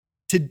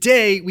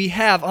Today, we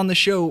have on the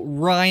show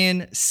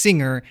Ryan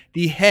Singer,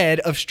 the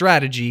head of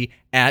strategy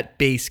at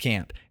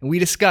Basecamp. And we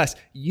discuss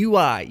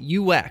UI,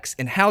 UX,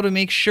 and how to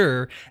make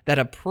sure that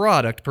a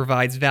product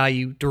provides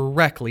value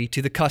directly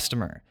to the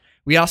customer.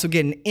 We also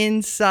get an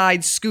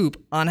inside scoop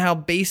on how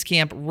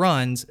Basecamp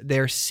runs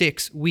their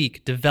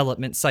 6-week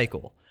development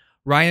cycle.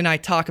 Ryan and I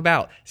talk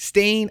about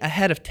staying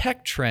ahead of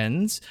tech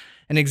trends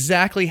and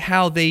exactly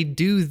how they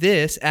do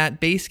this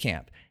at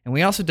Basecamp. And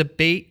we also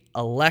debate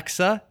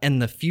Alexa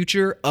and the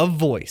future of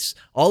voice.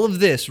 All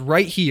of this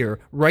right here,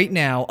 right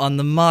now on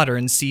the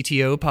Modern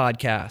CTO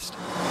Podcast.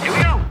 Here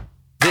we go.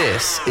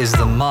 This is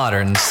the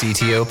Modern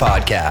CTO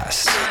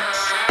Podcast.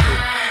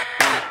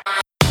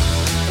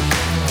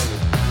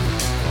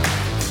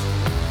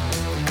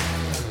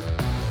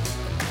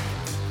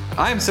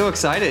 I am so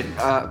excited.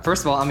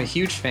 First of all, I'm a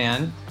huge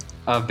fan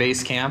of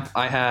Basecamp.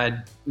 I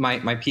had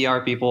my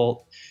PR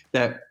people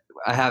that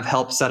I have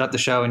helped set up the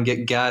show and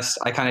get guests.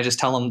 I kind of just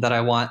tell them that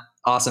I want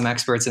awesome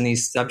experts in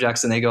these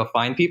subjects and they go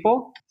find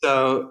people.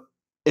 So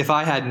if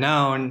I had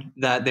known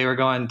that they were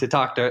going to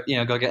talk to,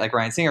 go get like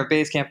Ryan Singer at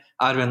Basecamp,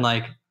 I'd have been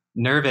like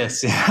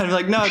nervous. I'd be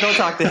like, no, don't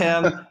talk to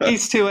him.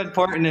 He's too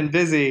important and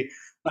busy.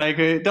 Like,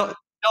 don't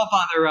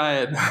bother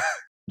Ryan.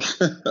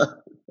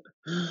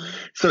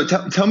 So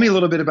tell me a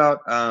little bit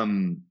about,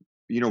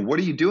 what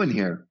are you doing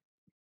here?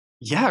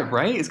 Yeah,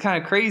 right. It's kind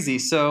of crazy.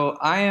 So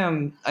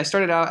I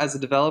started out as a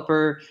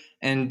developer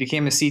and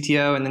became a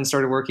CTO and then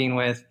started working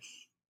with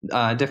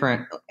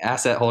different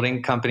asset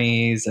holding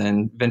companies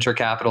and venture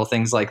capital,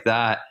 things like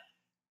that.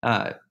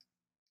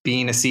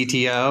 Being a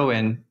CTO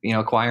and,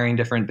 acquiring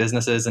different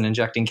businesses and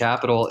injecting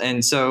capital.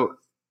 And so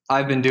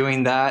I've been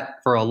doing that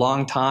for a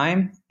long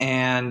time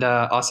and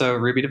also a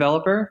Ruby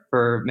developer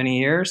for many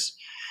years.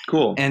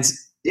 Cool. And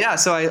yeah,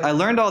 so I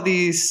learned all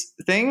these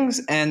things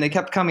and they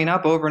kept coming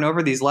up over and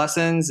over, these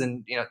lessons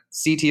and,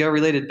 CTO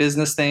related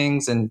business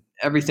things and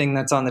everything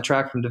that's on the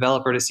track from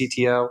developer to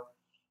CTO.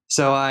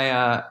 So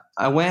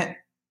I went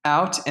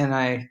out and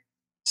I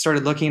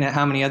started looking at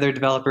how many other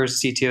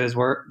developers, CTOs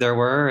there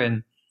were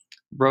and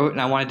wrote, and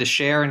I wanted to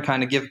share and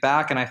kind of give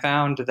back. And I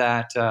found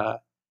that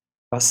about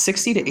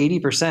 60 to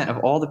 80% of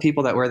all the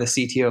people that wear the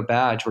CTO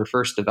badge were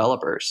first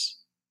developers.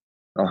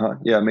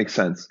 Yeah, it makes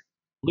sense.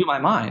 Blew my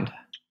mind.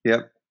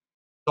 Yep.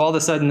 So all of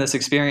a sudden, this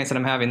experience that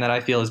I'm having that I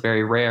feel is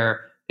very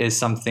rare is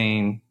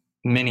something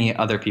many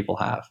other people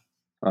have.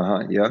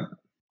 Yep.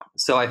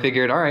 So I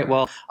figured, all right,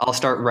 well, I'll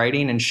start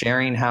writing and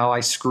sharing how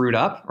I screwed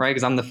up, right?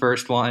 Because I'm the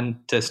first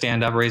one to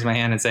stand up, raise my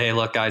hand and say, hey,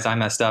 look, guys, I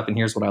messed up and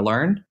here's what I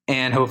learned.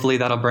 And hopefully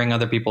that'll bring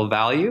other people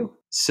value.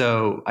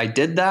 So I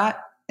did that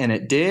and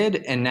it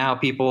did. And now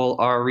people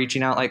are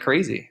reaching out like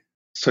crazy.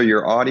 So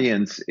your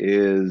audience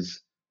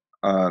is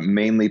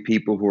mainly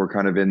people who are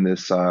kind of in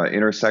this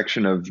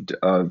intersection of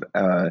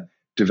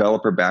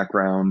developer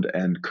background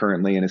and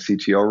currently in a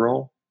CTO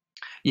role?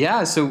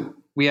 Yeah, so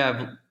we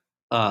have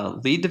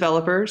lead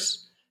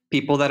developers,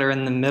 people that are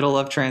in the middle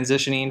of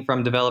transitioning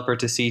from developer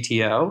to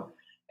CTO.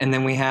 And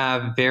then we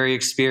have very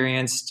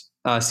experienced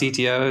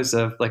CTOs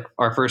of, like,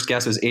 our first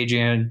guest was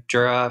Adrian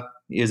Jura.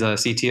 He is a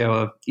CTO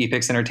of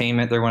Epix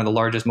Entertainment. They're one of the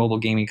largest mobile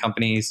gaming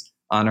companies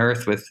on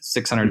earth with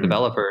 600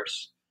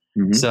 developers.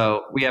 Mm-hmm.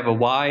 So we have a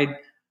wide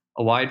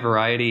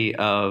variety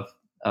of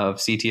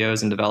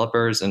CTOs and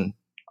developers, and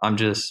I'm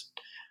just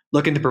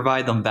looking to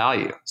provide them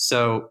value.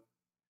 So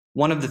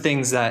one of the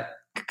things that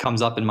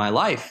comes up in my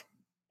life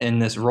in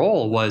this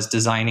role was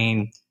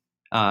designing,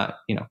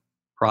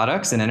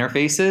 products and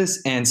interfaces.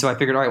 And so I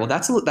figured, all right, well,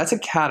 that's a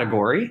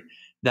category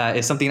that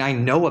is something I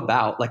know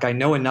about. Like, I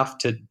know enough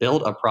to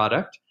build a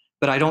product,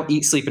 but I don't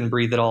eat, sleep, and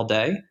breathe it all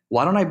day.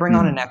 Why don't I bring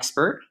on an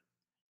expert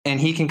and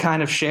he can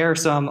kind of share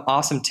some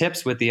awesome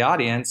tips with the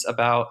audience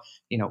about,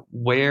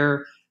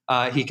 where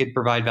he could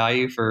provide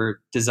value for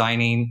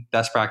designing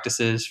best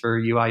practices for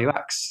UI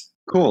UX.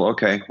 Cool.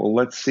 Okay. Well,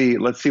 let's see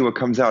what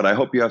comes out. I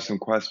hope you have some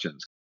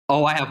questions.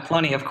 Oh, I have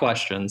plenty of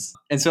questions.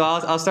 And so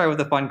I'll start with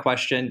a fun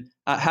question.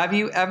 Have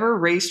you ever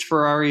raced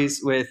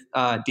Ferraris with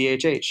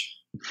DHH?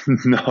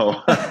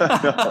 No.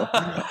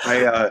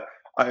 I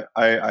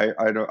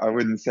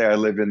wouldn't say I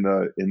live in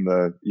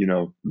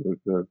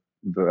the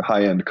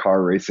high end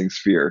car racing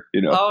sphere,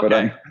 Oh,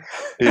 okay.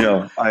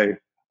 But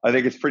I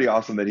think it's pretty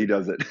awesome that he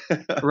does it.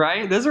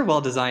 Right? Those are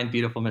well designed,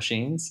 beautiful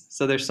machines.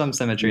 So there's some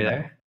symmetry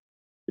there.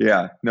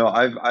 Yeah, no,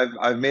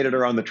 I've made it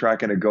around the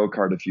track in a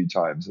go-kart a few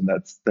times, and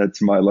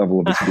that's my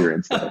level of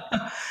experience there.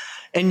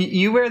 And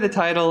you wear the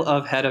title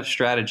of head of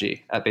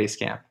strategy at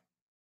Basecamp,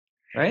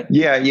 right?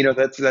 Yeah,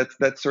 that's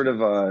sort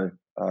of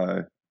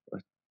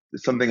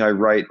something I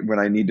write when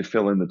I need to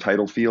fill in the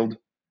title field.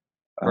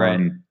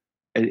 Right.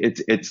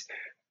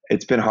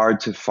 It's been hard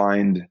to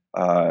find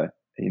kind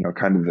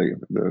of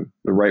the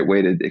right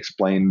way to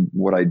explain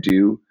what I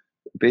do.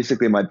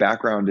 Basically, my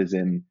background is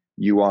in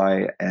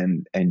UI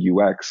and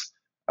UX.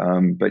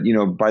 But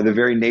by the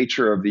very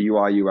nature of the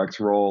UI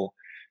UX role,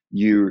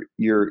 you're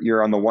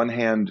on the one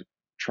hand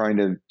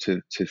trying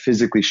to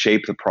physically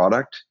shape the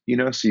product,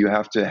 so you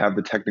have to have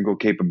the technical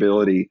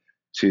capability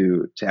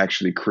to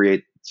actually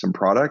create some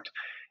product.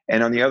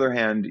 And on the other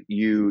hand,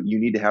 you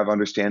need to have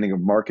understanding of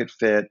market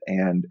fit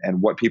and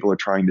what people are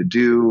trying to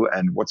do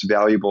and what's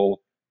valuable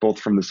both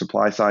from the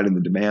supply side and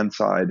the demand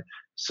side.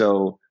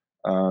 So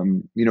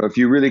if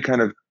you really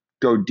kind of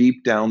go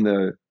deep down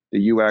the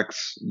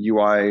UX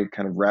UI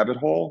kind of rabbit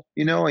hole,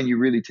 and you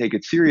really take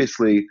it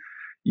seriously,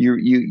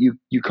 you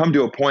come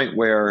to a point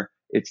where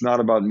it's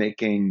not about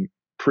making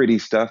pretty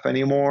stuff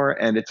anymore,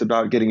 and it's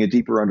about getting a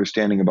deeper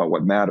understanding about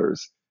what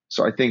matters.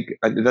 So I think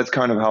that's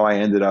kind of how I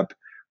ended up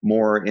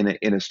more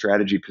in a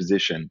strategy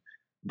position.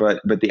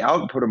 But the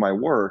output of my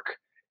work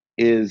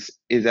is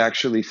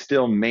actually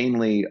still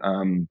mainly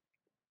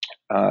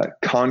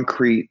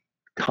concrete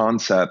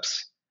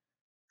concepts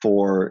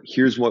for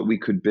here's what we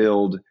could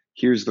build,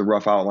 here's the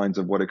rough outlines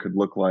of what it could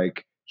look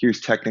like,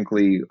 here's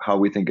technically how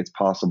we think it's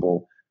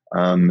possible,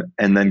 and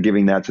then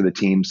giving that to the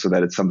team so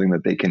that it's something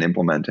that they can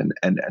implement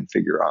and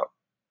figure out.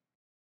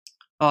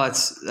 Oh,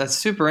 that's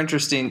super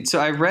interesting. So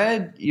I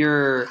read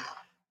your,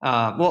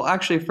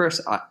 actually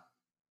first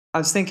I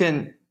was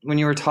thinking when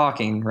you were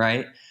talking,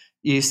 right,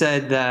 you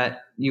said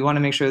that you want to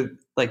make sure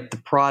like the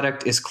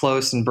product is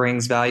close and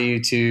brings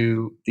value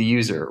to the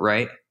user,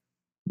 right?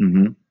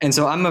 Mm-hmm. And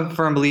so I'm a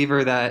firm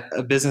believer that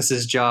a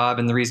business's job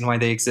and the reason why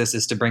they exist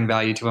is to bring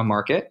value to a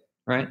market,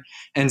 right?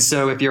 And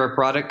so if you're a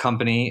product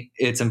company,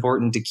 it's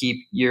important to keep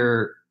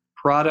your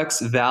product's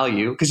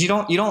value, because you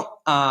don't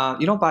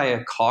buy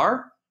a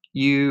car,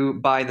 you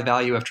buy the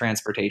value of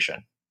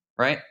transportation,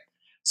 right?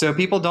 So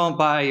people don't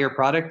buy your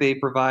product, they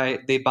buy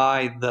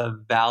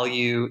the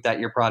value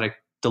that your product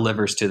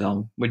delivers to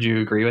them. Would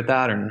you agree with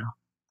that or no?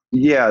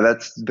 Yeah,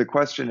 that's the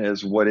question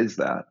is, what is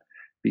that?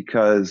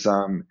 Because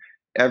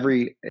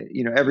every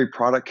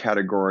product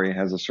category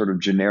has a sort of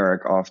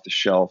generic off the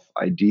shelf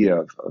idea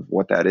of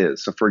what that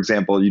is. So for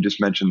example, you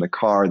just mentioned the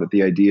car, that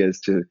the idea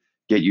is to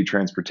get you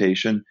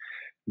transportation.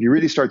 If you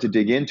really start to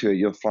dig into it,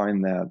 you'll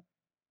find that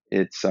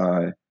it's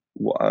a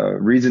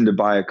reason to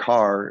buy a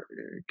car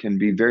can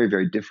be very,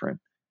 very different.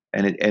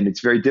 And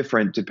it's very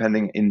different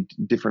depending in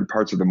different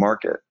parts of the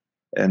market.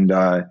 And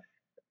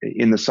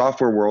in the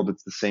software world,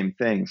 it's the same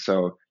thing.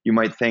 So you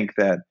might think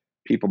that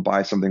people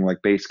buy something like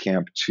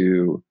Basecamp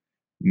to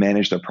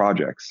manage their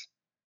projects,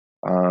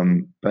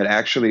 but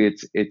actually,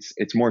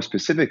 it's more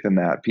specific than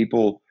that.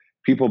 People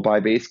buy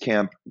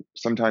Basecamp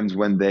sometimes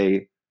when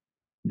they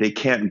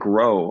can't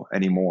grow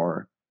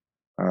anymore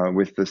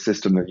with the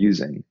system they're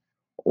using,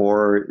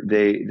 or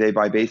they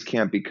buy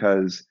Basecamp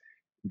because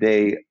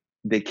they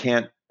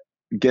can't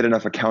get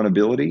enough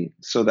accountability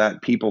so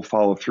that people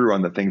follow through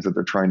on the things that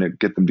they're trying to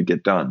get them to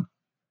get done.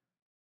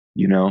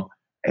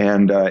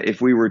 And if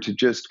we were to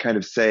just kind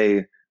of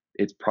say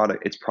it's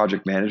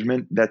project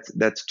management,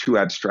 that's too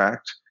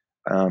abstract,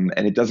 and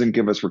it doesn't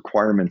give us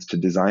requirements to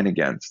design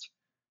against.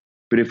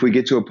 But if we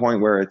get to a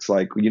point where it's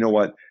like, you know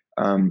what,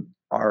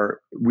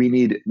 we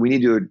need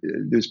to,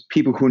 there's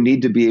people who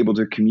need to be able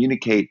to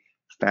communicate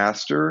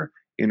faster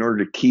in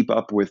order to keep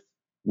up with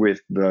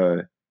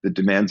the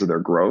demands of their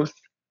growth.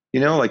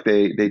 Like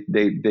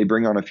they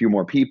bring on a few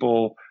more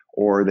people,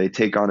 or they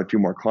take on a few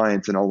more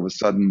clients, and all of a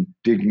sudden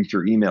digging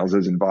through emails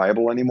isn't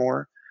viable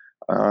anymore.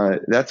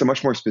 That's a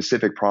much more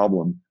specific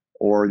problem.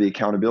 Or the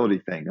accountability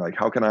thing, like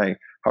how can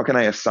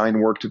I assign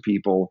work to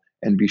people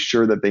and be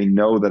sure that they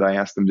know that I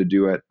asked them to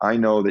do it? I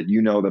know that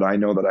that I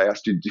know that I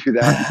asked you to do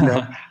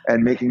that,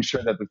 and making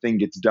sure that the thing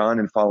gets done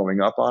and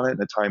following up on it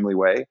in a timely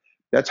way.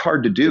 That's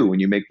hard to do when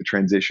you make the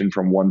transition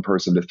from one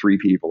person to 3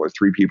 people, or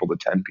 3 people to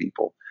 10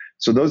 people.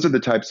 So those are the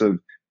types of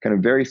kind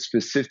of very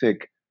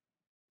specific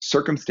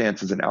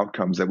circumstances and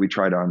outcomes that we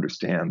try to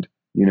understand,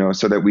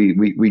 so that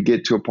we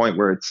get to a point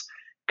where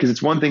because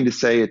it's one thing to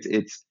say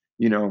it's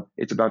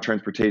about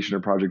transportation or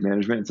project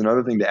management. It's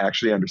another thing to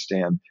actually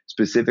understand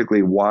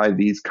specifically why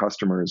these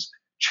customers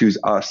choose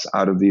us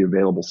out of the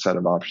available set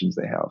of options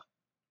they have.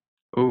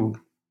 Oh,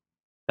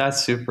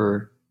 that's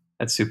super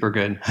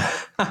good.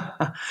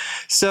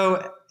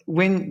 So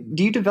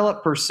do you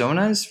develop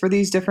personas for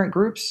these different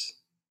groups?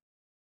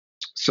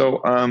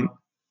 So,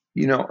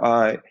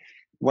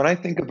 when I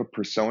think of a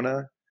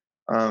persona,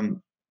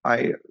 I'm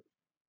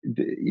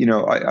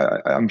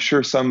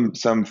sure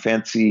some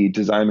fancy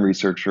design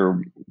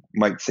researcher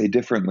might say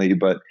differently,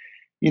 but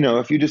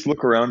if you just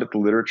look around at the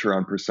literature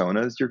on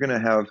personas, you're going to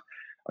have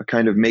a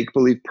kind of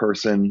make-believe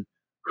person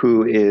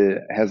who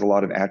has a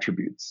lot of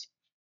attributes.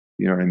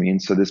 You know what I mean?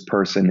 So this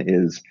person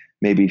is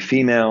maybe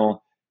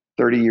female,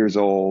 30 years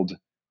old,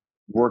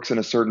 works in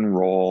a certain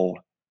role,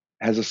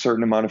 has a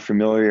certain amount of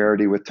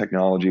familiarity with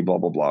technology, blah,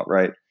 blah, blah,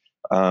 right?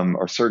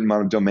 Or a certain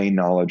amount of domain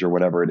knowledge or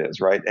whatever it is,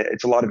 right?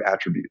 It's a lot of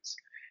attributes.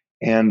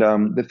 And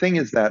the thing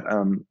is that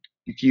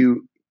if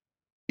you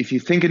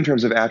think in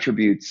terms of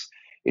attributes,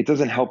 it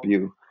doesn't help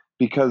you,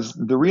 because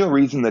the real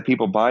reason that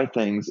people buy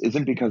things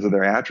isn't because of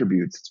their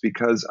attributes. It's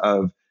because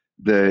of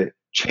the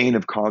chain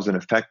of cause and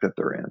effect that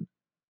they're in.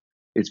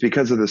 It's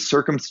because of the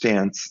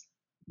circumstance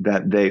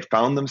that they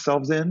found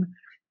themselves in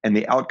and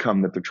the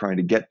outcome that they're trying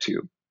to get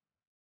to.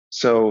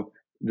 So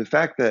the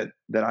fact that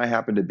I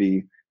happen to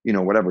be,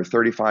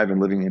 35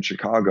 and living in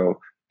Chicago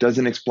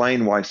doesn't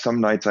explain why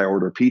some nights I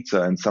order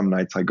pizza and some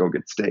nights I go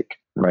get steak,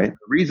 right?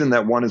 The reason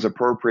that one is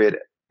appropriate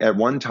at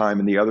one time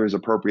and the other is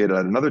appropriate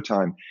at another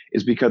time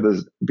is because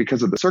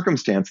of the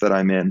circumstance that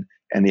I'm in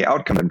and the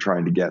outcome I'm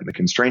trying to get and the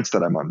constraints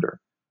that I'm under.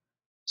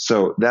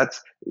 So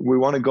we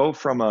want to go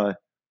from a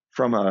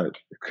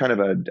kind of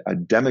a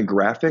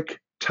demographic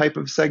type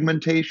of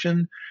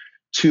segmentation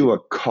to a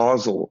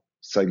causal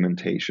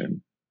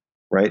segmentation,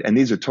 right? And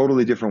these are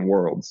totally different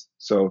worlds.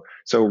 So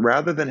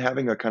rather than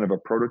having a kind of a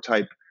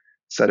prototype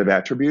set of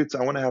attributes,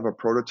 I want to have a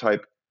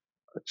prototype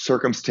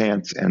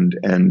circumstance and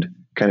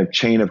kind of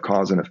chain of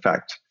cause and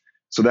effect.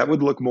 So that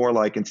would look more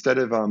like, instead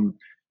of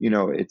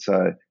it's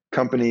a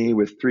company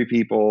with 3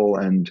 people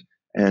and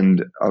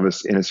of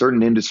us in a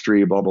certain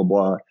industry, blah blah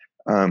blah.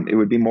 It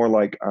would be more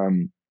like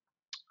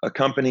a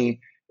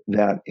company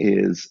that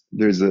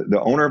there's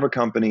the owner of a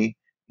company,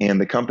 and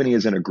the company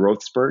is in a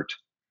growth spurt,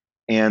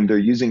 and they're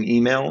using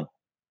email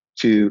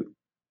to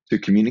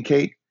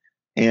communicate,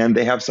 and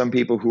they have some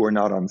people who are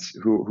not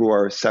who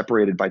are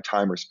separated by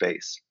time or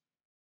space.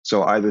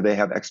 So either they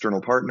have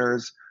external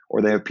partners,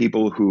 or they have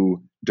people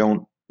who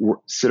don't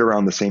sit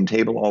around the same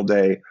table all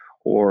day,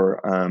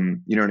 or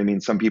you know what I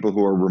mean? Some people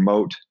who are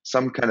remote,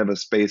 some kind of a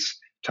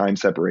space-time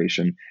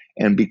separation.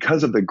 And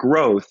because of the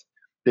growth,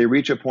 they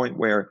reach a point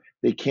where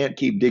they can't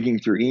keep digging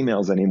through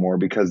emails anymore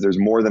because there's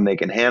more than they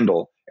can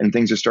handle, and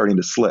things are starting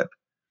to slip.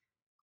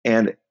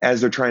 And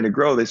as they're trying to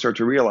grow, they start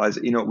to realize,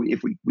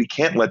 if we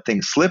can't let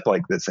things slip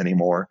like this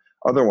anymore,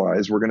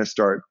 otherwise we're going to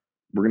start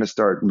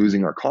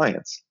losing our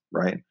clients,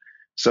 right?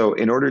 So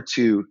in order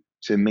to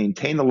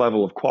maintain the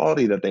level of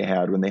quality that they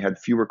had when they had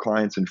fewer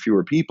clients and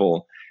fewer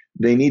people,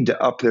 they need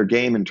to up their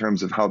game in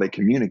terms of how they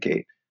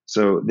communicate.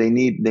 So they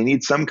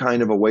need some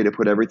kind of a way to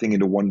put everything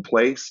into one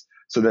place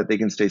so that they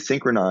can stay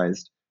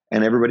synchronized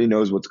and everybody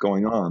knows what's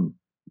going on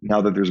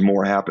now that there's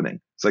more happening.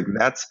 It's like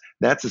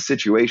that's a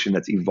situation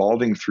that's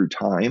evolving through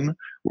time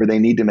where they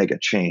need to make a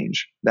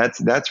change.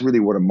 That's really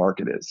what a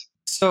market is.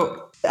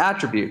 So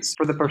attributes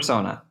for the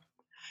persona.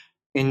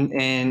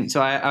 And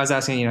so I was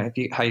asking,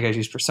 how you guys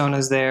use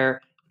personas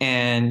there,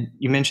 and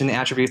you mentioned the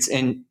attributes,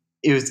 and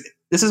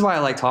this is why I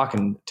like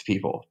talking to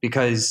people,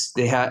 because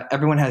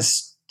everyone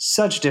has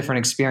such different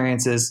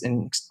experiences,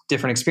 and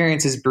different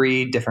experiences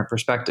breed different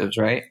perspectives,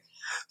 right?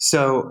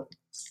 So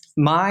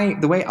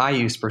the way I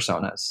use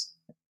personas,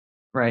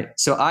 right?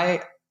 So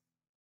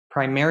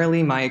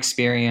primarily my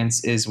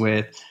experience is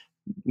with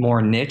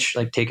more niche,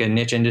 like take a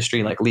niche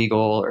industry like legal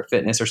or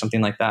fitness or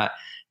something like that,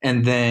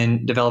 and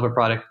then develop a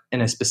product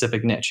in a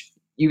specific niche.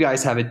 You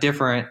guys have a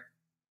different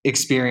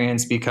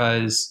experience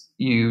because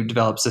you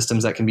develop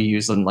systems that can be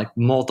used in like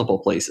multiple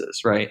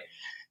places, right?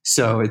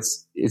 So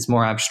it's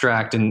more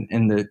abstract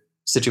in the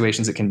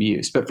situations it can be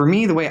used. But for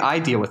me, the way I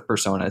deal with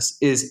personas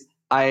is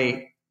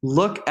I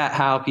look at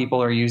how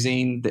people are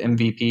using the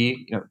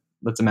MVP.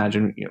 Let's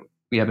imagine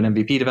we have an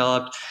MVP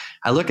developed.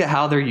 I look at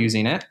how they're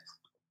using it,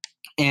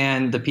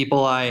 and the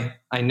people I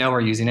know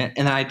are using it,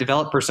 and I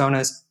develop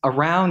personas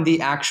around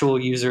the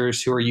actual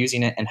users who are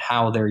using it and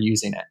how they're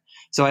using it.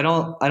 So I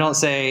don't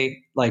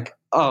say like,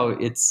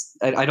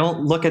 I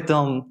don't look at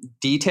them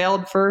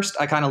detailed first.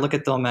 I kind of look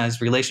at them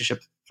as relationship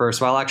first.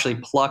 So I'll actually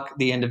pluck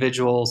the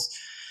individuals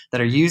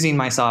that are using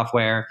my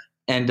software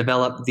and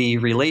develop the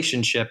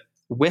relationship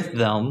with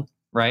them,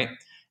 right?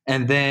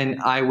 And then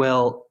I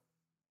will,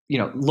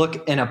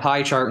 look in a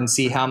pie chart and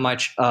see how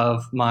much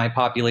of my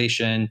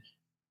population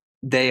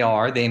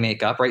they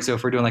make up, right? So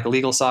if we're doing like a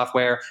legal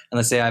software, and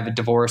let's say I have a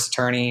divorce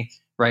attorney,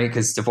 right?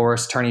 Because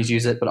divorce attorneys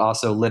use it, but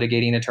also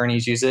litigating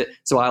attorneys use it.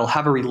 So I'll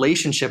have a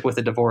relationship with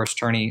a divorce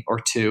attorney or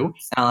two,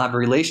 and I'll have a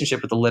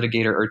relationship with a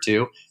litigator or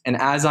two. And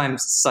as I'm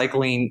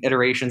cycling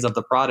iterations of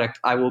the product,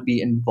 I will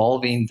be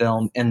involving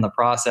them in the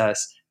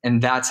process.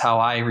 And that's how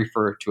I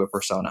refer to a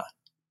persona.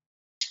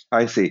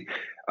 I see.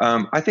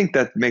 I think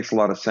that makes a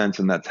lot of sense,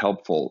 and that's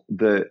helpful.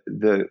 The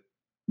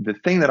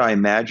thing that I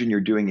imagine you're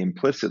doing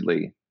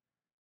implicitly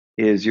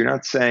is you're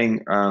not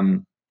saying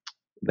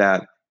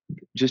that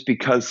just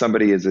because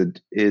somebody is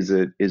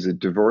a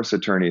divorce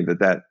attorney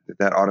that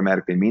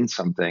automatically means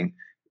something.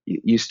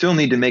 You still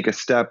need to make a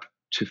step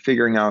to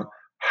figuring out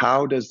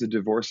how does the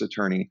divorce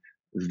attorney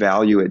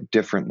value it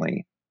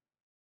differently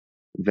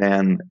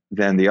than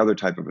the other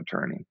type of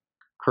attorney.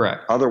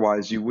 Correct.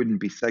 Otherwise, you wouldn't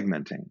be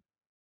segmenting.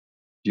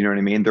 Do you know what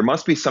I mean? There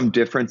must be some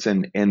difference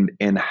in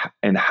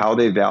how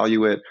they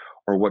value it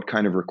or what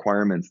kind of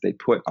requirements they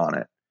put on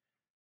it.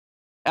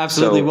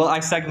 Absolutely. So, well,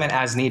 I segment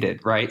as needed,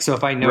 right? So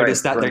if I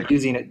notice that they're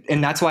using it,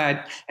 and that's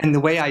why and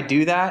the way I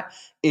do that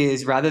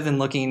is rather than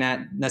looking at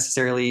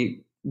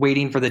necessarily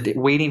waiting for the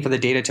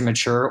data to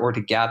mature or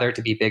to gather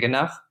to be big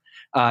enough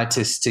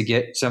to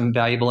get some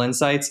valuable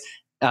insights,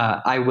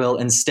 I will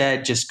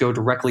instead just go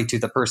directly to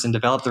the person,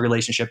 develop the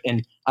relationship,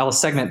 and I will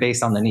segment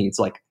based on the needs.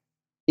 Like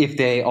if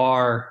they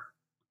are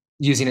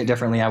using it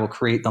differently, I will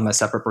create them as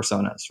separate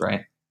personas,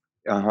 right?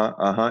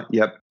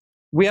 Yep.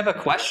 We have a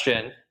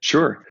question.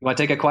 Sure. You want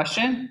to take a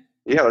question?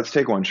 Yeah, let's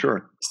take one.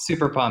 Sure.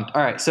 Super pumped.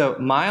 All right. So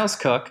Miles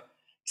Cook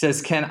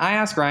says, can I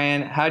ask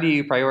Ryan, how do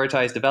you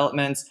prioritize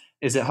developments?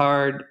 Is it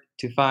hard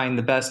to find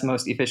the best,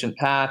 most efficient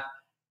path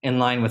in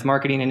line with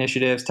marketing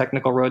initiatives,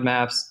 technical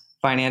roadmaps,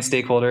 finance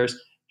stakeholders.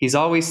 He's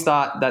always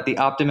thought that the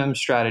optimum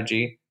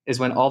strategy is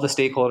when all the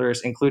stakeholders,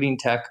 including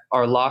tech,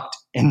 are locked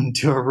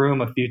into a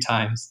room a few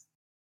times.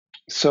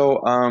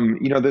 So,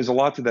 there's a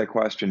lot to that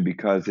question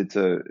because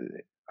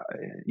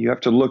you have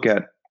to look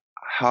at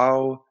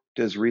how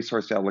does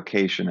resource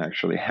allocation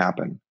actually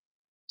happen.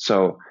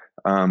 So,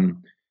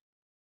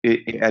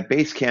 at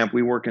Basecamp,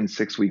 we work in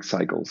 6-week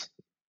cycles,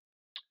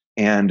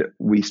 and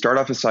we start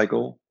off a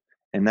cycle,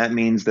 and that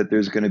means that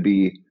there's going to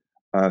be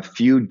a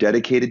few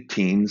dedicated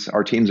teams.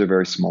 Our teams are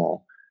very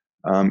small.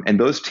 And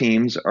those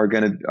teams are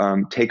going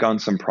to take on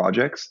some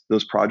projects.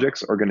 Those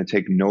projects are going to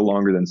take no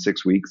longer than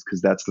 6 weeks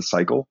because that's the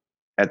cycle.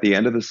 At the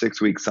end of the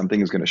 6 weeks, something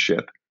is going to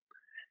ship.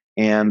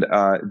 And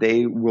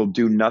they will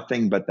do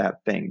nothing but that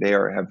thing. They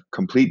have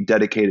complete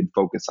dedicated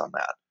focus on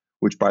that,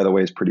 which, by the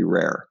way, is pretty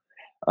rare.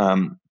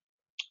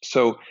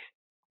 So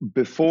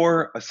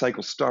before a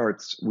cycle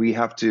starts, we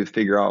have to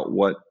figure out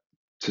what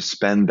to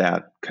spend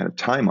that kind of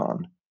time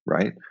on,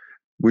 right?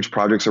 Which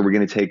projects are we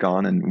going to take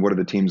on and what are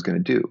the teams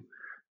going to do?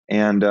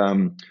 And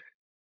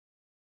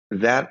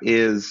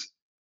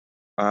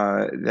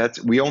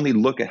we only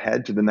look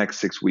ahead to the next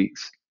 6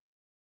 weeks,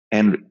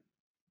 and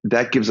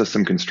that gives us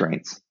some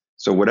constraints.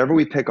 So whatever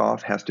we pick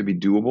off has to be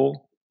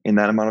doable in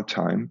that amount of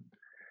time.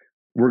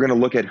 We're going to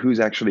look at who's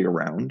actually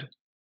around.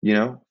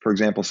 For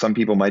example, some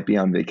people might be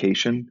on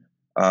vacation.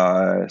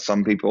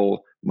 Some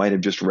people might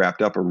have just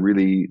wrapped up a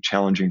really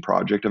challenging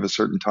project of a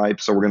certain type.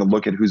 So we're going to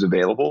look at who's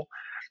available,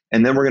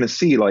 and then we're going to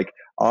see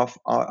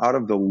out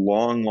of the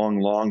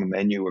long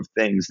menu of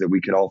things that we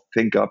could all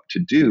think up to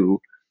do,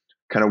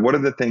 kind of what are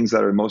the things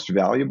that are most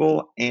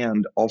valuable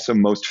and also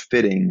most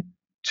fitting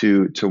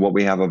to what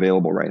we have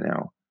available right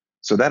now.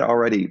 So that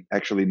already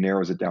actually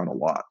narrows it down a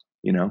lot,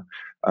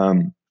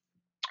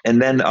 and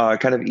then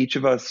kind of each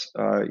of us,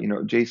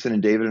 Jason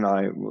and David and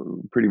I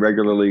pretty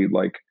regularly,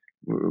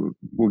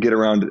 we'll get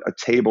around a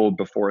table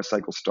before a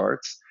cycle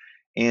starts.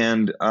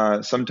 And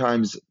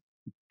sometimes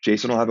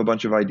Jason will have a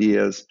bunch of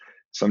ideas.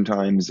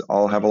 Sometimes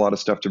I'll have a lot of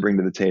stuff to bring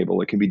to the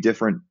table. It can be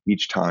different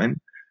each time.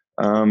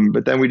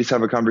 But then we just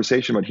have a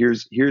conversation about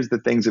here's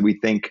the things that we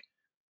think,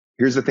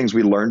 here's the things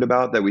we learned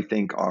about that we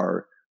think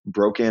are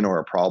broken or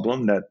a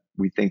problem that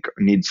we think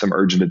need some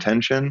urgent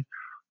attention.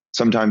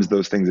 Sometimes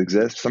those things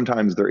exist.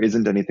 Sometimes there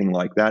isn't anything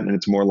like that. And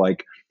it's more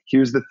like,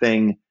 here's the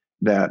thing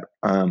that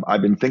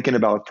I've been thinking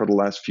about for the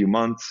last few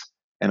months,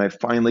 and I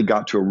finally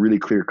got to a really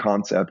clear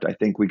concept. I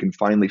think we can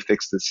finally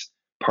fix this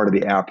part of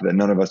the app that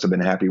none of us have been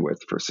happy with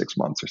for 6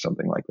 months or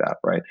something like that,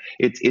 right?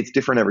 It's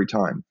different every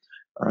time.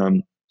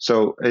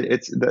 So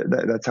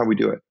that's how we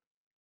do it.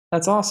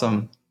 That's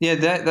awesome. Yeah,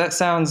 that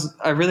sounds,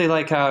 I really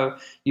like how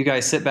you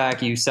guys sit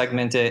back, you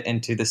segment it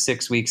into the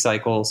 6-week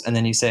cycles, and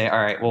then you say,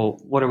 all right,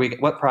 well,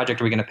 what project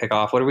are we going to pick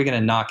off? What are we going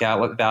to knock out?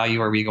 What value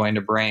are we going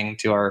to bring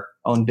to our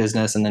own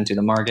business and then to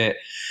the market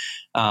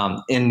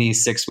in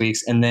these 6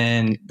 weeks? And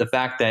then the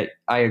fact that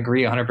I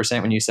agree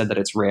 100% when you said that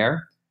it's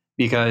rare,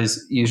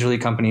 because usually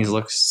companies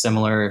look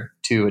similar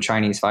to a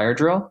Chinese fire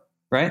drill,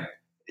 right?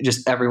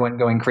 Just everyone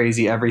going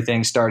crazy,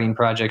 everything, starting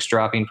projects,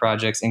 dropping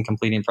projects, and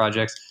completing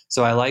projects.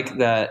 So I like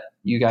that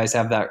you guys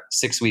have that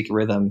 6-week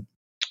rhythm.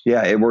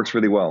 Yeah, it works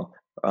really well.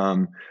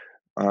 And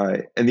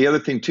the other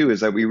thing too is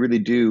that we really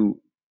do,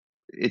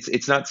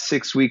 it's not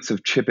 6 weeks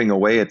of chipping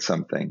away at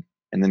something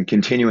and then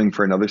continuing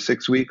for another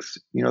 6 weeks.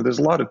 There's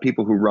a lot of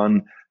people who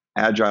run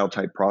agile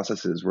type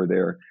processes where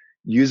they're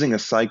using a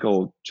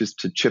cycle just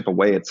to chip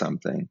away at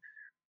something.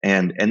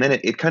 And then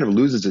it kind of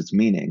loses its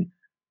meaning.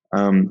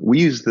 We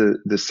use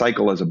the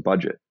cycle as a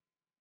budget.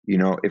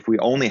 If we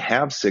only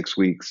have 6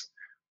 weeks,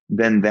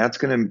 then that's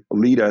going to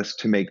lead us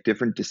to make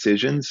different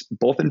decisions,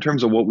 both in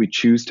terms of what we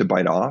choose to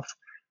bite off,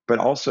 but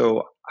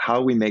also how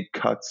we make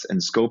cuts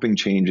and scoping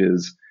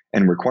changes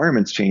and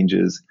requirements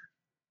changes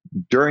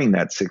during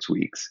that 6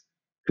 weeks.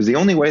 Because the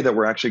only way that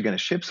we're actually going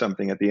to ship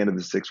something at the end of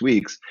the 6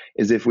 weeks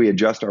is if we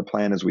adjust our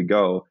plan as we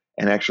go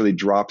and actually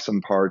drop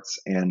some parts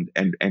and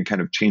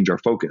kind of change our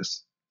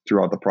focus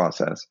throughout the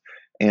process.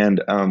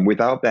 And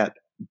without that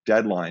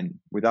deadline,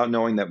 without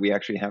knowing that we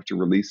actually have to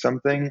release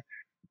something,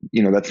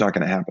 that's not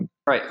going to happen.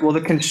 Right. Well, the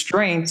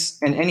constraints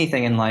and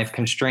anything in life,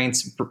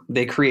 constraints,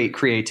 they create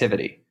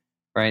creativity,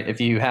 right?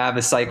 If you have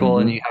a cycle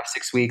and you have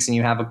 6 weeks and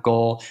you have a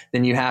goal,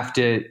 then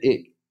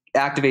it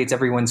activates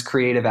everyone's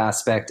creative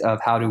aspect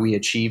of how do we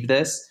achieve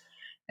this?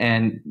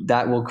 And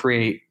that will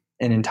create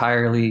an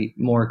entirely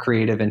more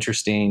creative,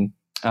 interesting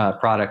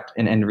product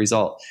and end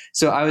result.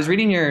 So I was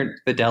reading your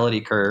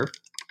fidelity curve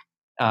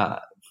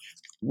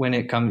when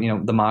it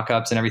comes, the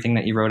mock-ups and everything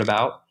that you wrote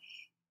about.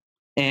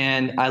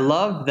 And I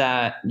love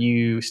that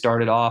you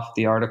started off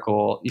the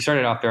article. You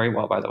started off very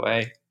well, by the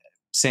way,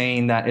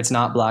 saying that it's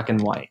not black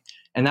and white.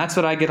 And that's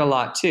what I get a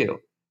lot too.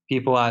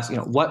 People ask,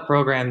 what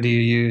program do you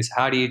use?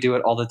 How do you do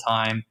it all the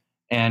time?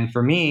 And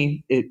for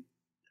me,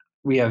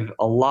 we have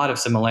a lot of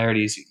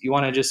similarities. You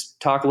want to just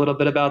talk a little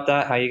bit about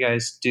that, how you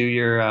guys do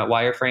your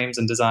wireframes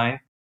and design?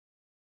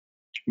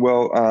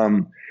 Well,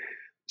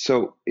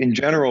 so in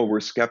general, we're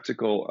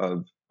skeptical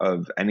of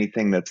of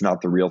anything that's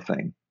not the real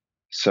thing.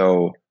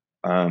 So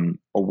a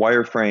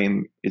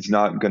wireframe is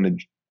not going to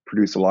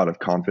produce a lot of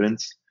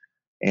confidence,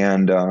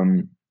 and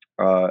an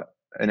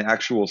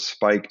actual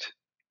spiked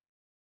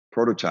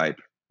prototype,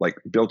 like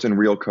built-in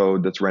real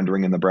code that's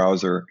rendering in the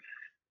browser,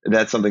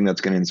 that's something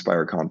that's going to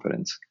inspire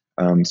confidence.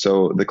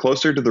 So the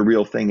closer to the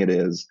real thing it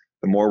is,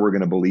 the more we're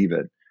going to believe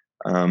it.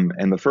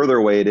 And the further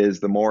away it is,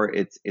 the more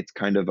it's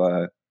kind of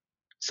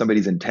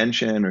somebody's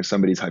intention or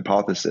somebody's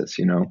hypothesis,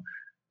 you know.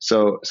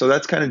 So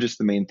that's kind of just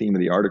the main theme of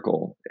the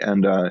article.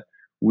 And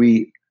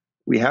we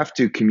have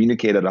to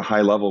communicate at a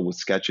high level with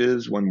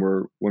sketches when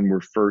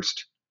we're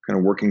first kind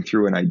of working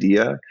through an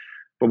idea.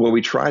 But what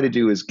we try to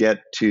do is get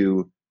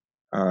to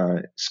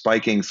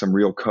spiking some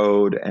real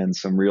code and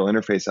some real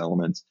interface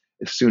elements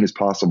as soon as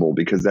possible,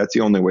 because that's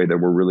the only way that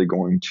we're really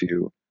going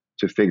to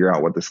figure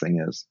out what this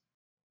thing is.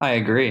 I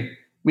agree.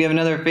 We have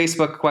another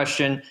Facebook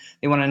question.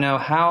 They want to know,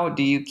 how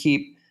do you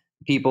keep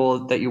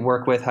people that you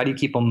work with, how do you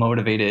keep them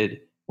motivated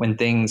when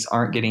things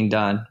aren't getting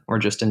done, or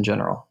just in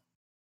general?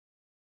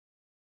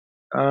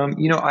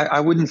 I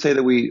wouldn't say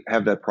that we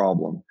have that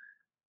problem.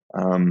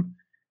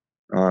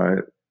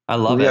 I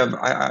love we it. have,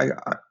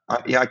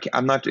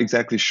 I'm not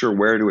exactly sure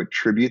where to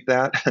attribute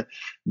that,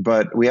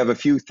 but we have a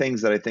few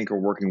things that I think are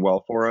working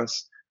well for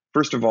us.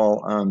 First of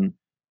all,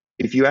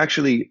 if you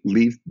actually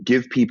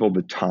give people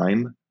the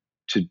time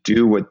to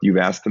do what you've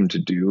asked them to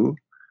do,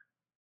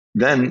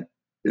 then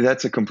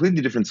that's a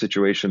completely different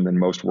situation than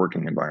most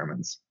working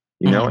environments.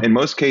 You know, in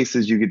most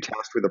cases, you get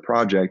tasked with a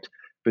project,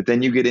 but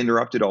then you get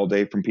interrupted all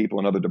day from people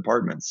in other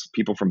departments.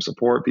 People from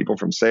support, people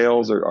from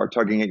sales are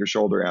tugging at your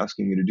shoulder,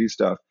 asking you to do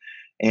stuff,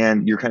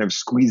 and you're kind of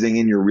squeezing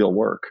in your real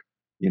work.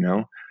 You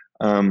know,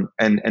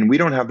 and we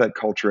don't have that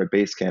culture at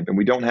Basecamp, and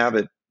we don't have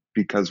it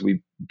because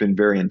we've been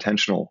very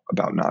intentional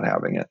about not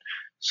having it.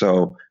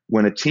 So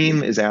when a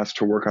team is asked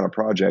to work on a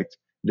project,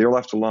 they're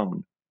left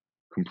alone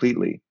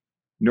completely.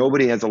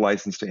 Nobody has a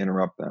license to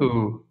interrupt them.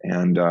 Ooh.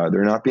 And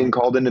they're not being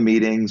called into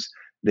meetings.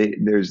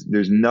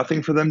 There's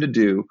nothing for them to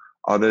do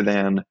other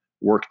than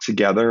work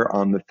together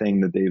on the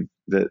thing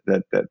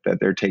that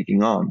they're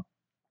taking on.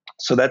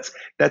 So that's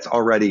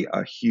already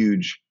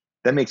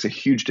that makes a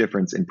huge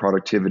difference in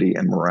productivity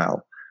and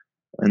morale.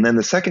 And then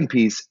the second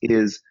piece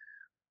is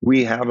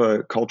we have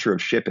a culture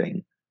of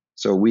shipping.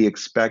 So we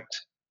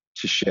expect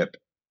to ship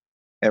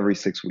every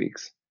 6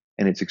 weeks.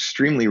 And it's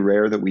extremely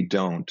rare that we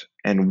don't.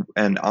 And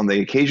on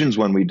the occasions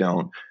when we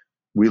don't,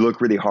 we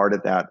look really hard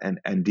at that and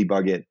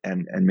debug it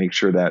and make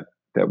sure that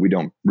we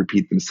don't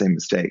repeat the same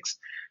mistakes.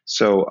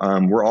 So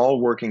we're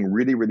all working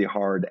really, really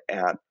hard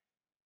at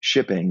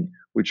shipping,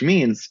 which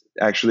means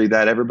actually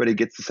that everybody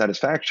gets the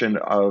satisfaction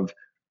of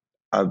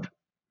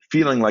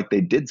feeling like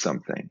they did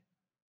something.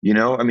 You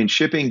know, I mean,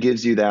 shipping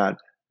gives you that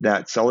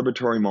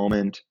celebratory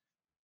moment.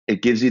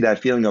 It gives you that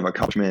feeling of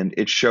accomplishment.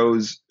 It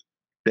shows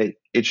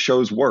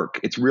work.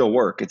 It's real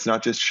work. It's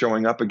not just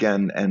showing up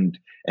again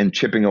and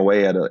chipping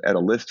away at a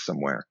list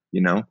somewhere,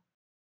 you know?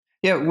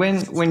 Yeah,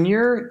 when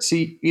you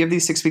have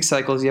these 6 week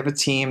cycles, you have a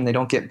team, they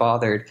don't get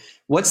bothered.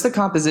 What's the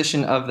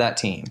composition of that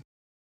team?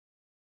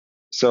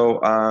 So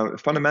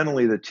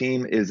fundamentally, the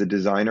team is a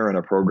designer and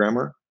a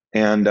programmer,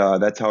 and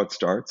that's how it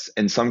starts.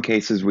 In some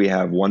cases, we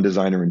have one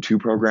designer and two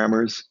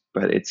programmers,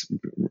 but it's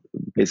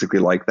basically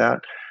like that.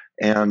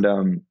 And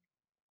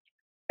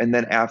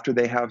then after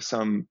they have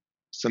some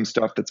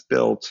stuff that's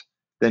built,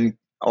 then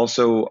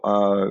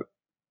also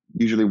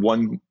usually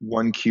one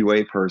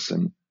QA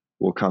person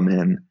will come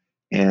in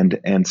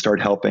and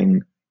start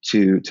helping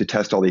to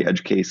test all the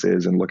edge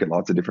cases and look at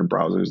lots of different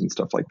browsers and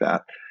stuff like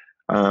that.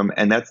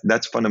 And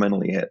that's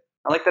fundamentally it.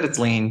 I like that it's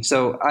lean.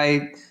 So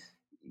I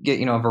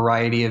get, a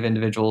variety of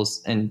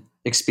individuals and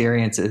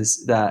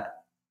experiences that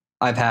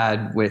I've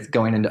had with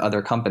going into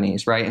other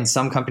companies, right? In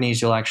some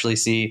companies, you'll actually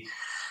see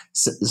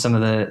some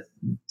of the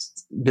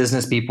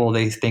business people,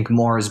 they think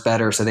more is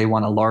better. So they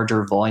want a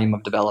larger volume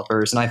of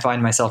developers. And I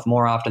find myself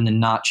more often than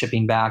not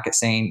chipping back at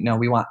saying, no,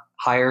 we want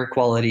higher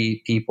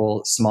quality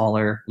people,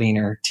 smaller,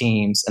 leaner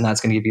teams. And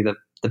that's going to give you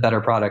the better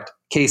product.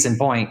 Case in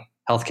point,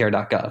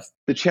 healthcare.gov.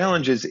 The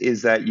challenge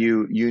is that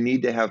you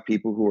need to have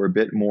people who are a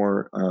bit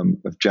more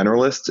of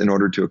generalists in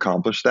order to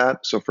accomplish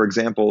that. So for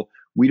example,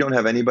 we don't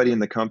have anybody in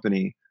the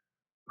company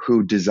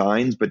who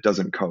designs but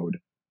doesn't code,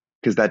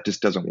 because that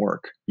just doesn't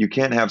work. You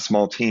can't have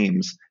small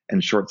teams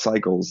and short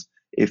cycles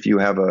if you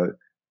have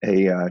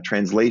a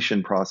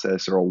translation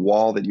process or a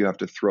wall that you have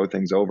to throw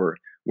things over,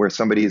 where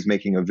somebody is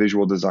making a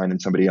visual design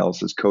and somebody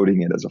else is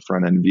coding it as a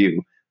front end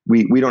view.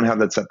 We don't have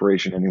that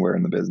separation anywhere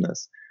in the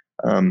business.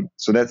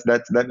 So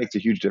that makes a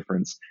huge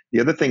difference.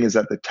 The other thing is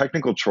that the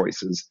technical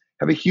choices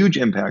have a huge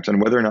impact on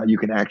whether or not you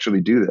can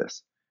actually do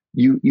this.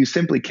 You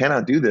simply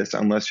cannot do this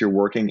unless you're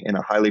working in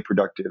a highly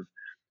productive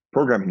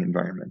programming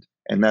environment,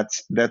 and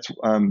that's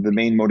the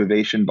main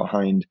motivation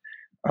behind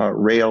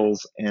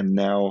Rails and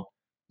now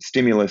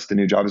Stimulus, the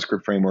new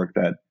JavaScript framework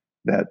that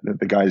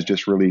the guys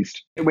just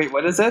released. Wait,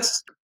 what is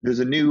this? There's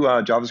a new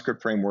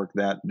JavaScript framework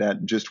that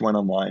just went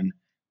online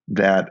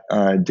that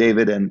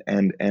David and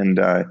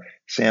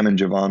Sam and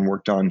Javon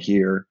worked on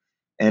here,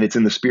 and it's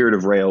in the spirit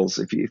of Rails.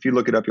 If you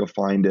look it up, you'll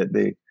find it.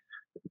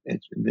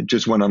 It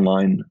just went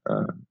online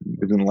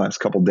within the last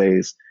couple of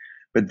days.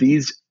 But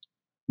these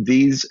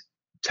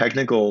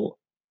technical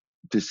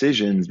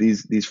decisions,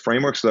 these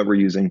frameworks that we're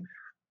using,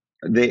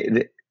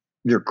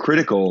 they're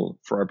critical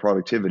for our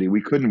productivity.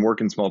 We couldn't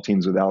work in small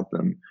teams without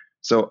them.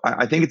 So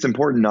I think it's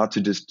important not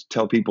to just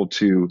tell people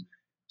to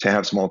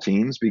have small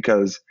teams,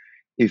 because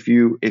if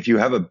you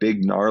have a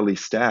big gnarly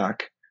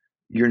stack,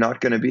 you're not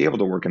going to be able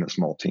to work in a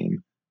small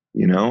team,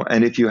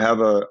 And if you have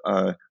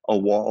a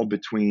wall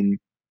between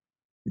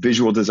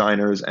visual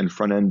designers and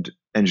front end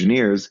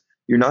engineers,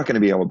 you're not going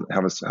to be able to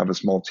have a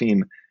small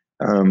team.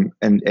 And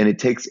it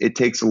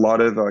takes a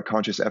lot of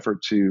conscious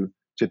effort to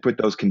put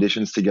those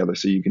conditions together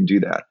so you can do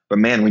that. But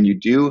man, when you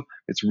do,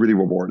 it's really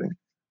rewarding.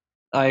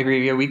 I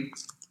agree.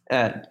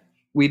 Yeah,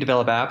 we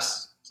develop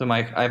apps. So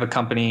I have a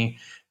company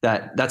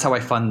that's how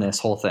I fund this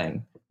whole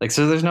thing. Like,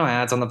 so there's no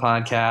ads on the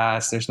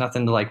podcast. There's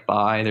nothing to like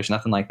buy. There's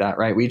nothing like that,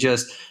 right?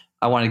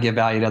 I want to give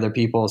value to other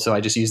people. So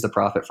I just use the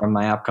profit from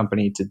my app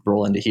company to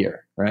roll into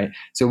here, right?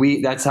 So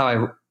that's how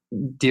I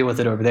deal with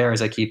it over there,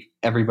 is I keep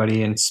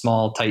everybody in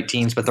small, tight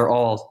teams, but they're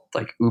all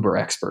like uber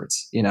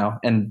experts,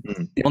 and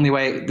the only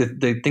way,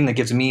 the thing that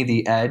gives me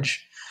the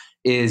edge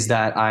is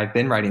that I've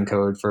been writing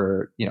code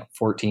for,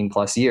 14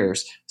 plus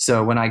years.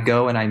 So when I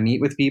go and I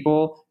meet with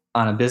people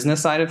on a business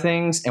side of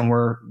things and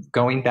we're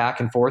going back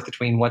and forth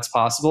between what's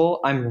possible,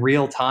 I'm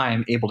real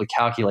time able to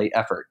calculate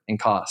effort and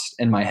cost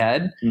in my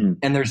head.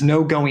 And there's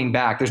no going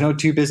back. There's no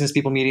two business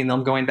people meeting,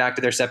 them going back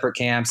to their separate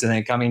camps and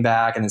then coming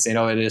back and then saying,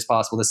 oh, it is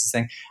possible. This is the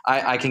thing.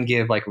 I can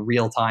give like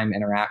real time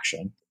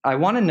interaction. I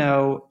want to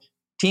know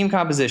team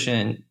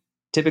composition,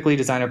 typically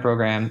designer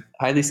program,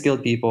 highly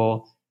skilled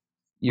people.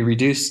 You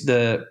reduce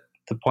the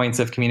points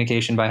of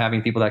communication by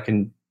having people that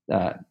can,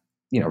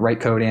 write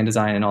code and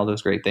design and all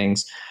those great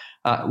things.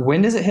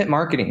 When does it hit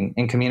marketing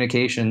and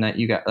communication that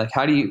you got? Like,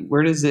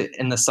 where does it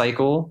in the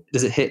cycle?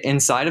 Does it hit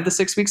inside of the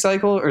 6-week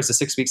cycle, or is the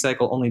 6-week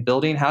cycle only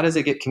building? How does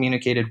it get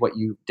communicated what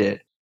you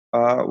did?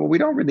 Well, we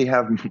don't really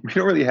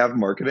have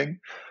marketing.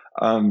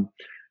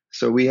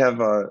 So we have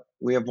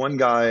one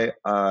guy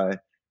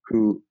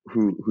who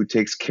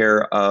takes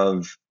care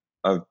of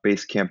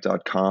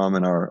Basecamp.com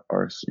and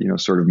our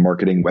sort of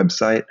marketing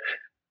website.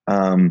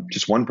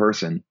 Just one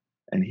person,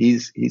 and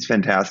he's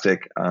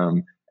fantastic.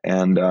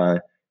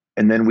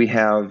 And then we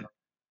have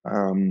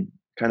kind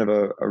of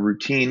a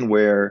routine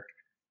where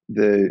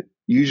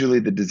usually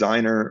the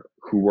designer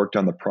who worked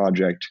on the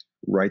project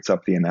writes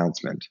up the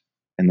announcement.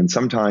 And then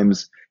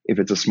sometimes if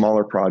it's a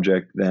smaller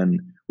project, then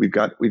we've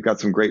got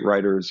some great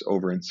writers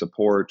over in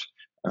support.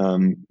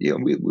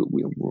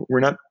 We're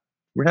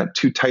not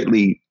too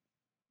tightly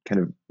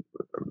kind of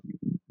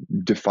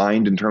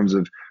defined in terms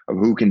of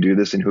who can do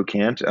this and who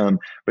can't.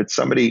 But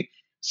somebody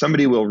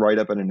will write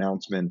up an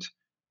announcement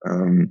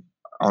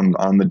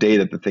on the day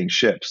that the thing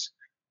ships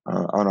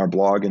on our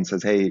blog and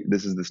says, hey,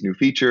 this is this new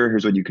feature.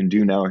 Here's what you can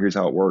do now. Here's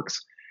how it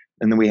works.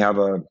 And then we have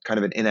a kind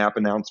of an in-app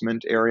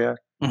announcement area.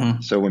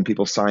 Mm-hmm. So when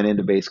people sign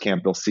into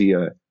Basecamp, they'll see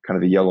a kind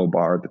of a yellow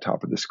bar at the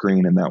top of the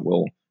screen, and that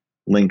will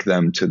link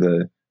them to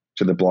the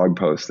blog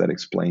post that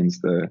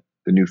explains the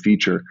new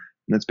feature.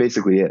 And that's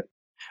basically it.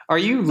 Are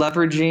you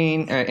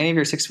leveraging any of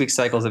your 6-week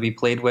cycles? Have you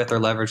played with or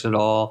leveraged at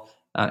all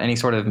any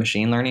sort of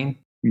machine learning?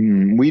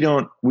 We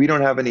don't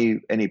have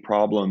any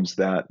problems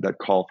that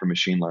call for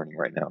machine learning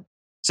right now.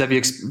 So have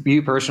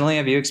you personally,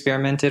 have you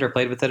experimented or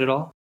played with it at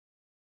all?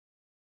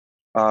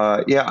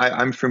 Yeah,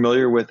 I'm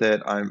familiar with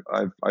it.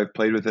 I've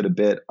played with it a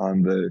bit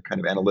on the kind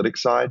of analytics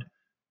side,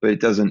 but it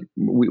doesn't.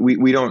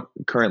 We don't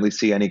currently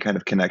see any kind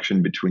of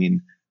connection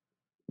between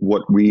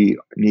what we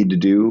need to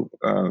do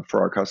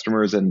for our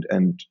customers and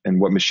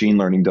what machine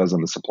learning does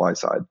on the supply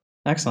side.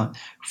 Excellent.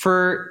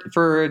 For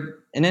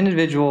an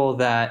individual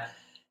that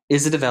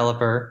is a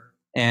developer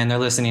and they're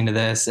listening to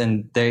this,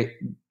 and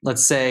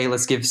let's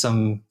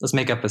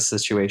make up a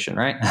situation,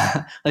 right?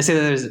 Let's say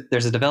that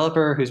there's a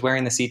developer who's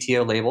wearing the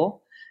CTO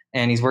label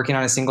and he's working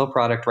on a single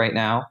product right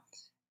now,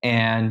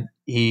 and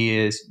he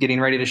is getting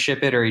ready to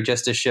ship it, or he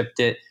just has shipped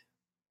it,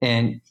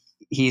 and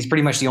he's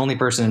pretty much the only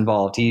person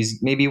involved.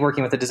 He's maybe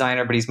working with a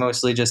designer, but he's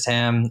mostly just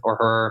him or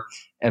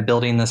her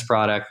building this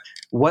product.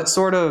 What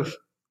sort of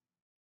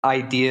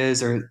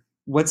ideas, or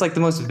what's like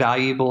the most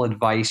valuable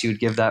advice you would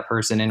give that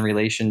person in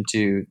relation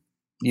to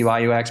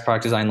UI, UX,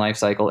 product design,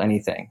 lifecycle,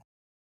 anything?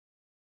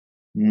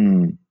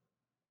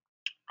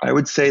 I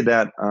would say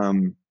that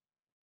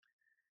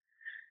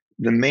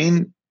the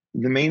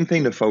main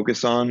thing to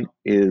focus on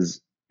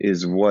is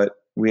what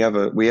we have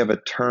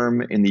a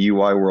term in the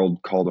UI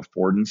world called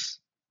affordance.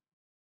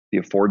 The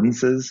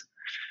affordances.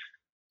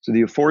 So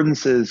the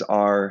affordances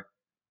are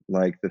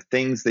like the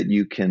things that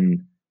you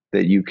can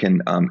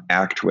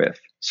act with.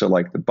 So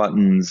like the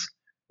buttons,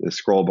 the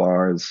scroll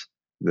bars,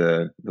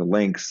 the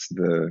links,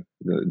 the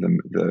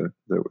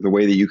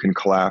way that you can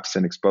collapse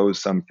and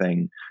expose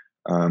something.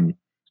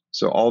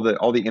 So all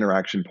the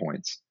interaction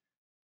points,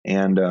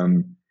 and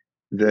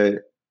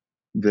the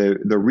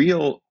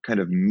real kind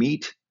of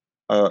meat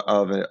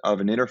of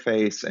an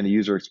interface and a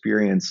user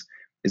experience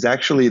is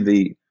actually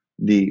the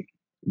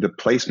the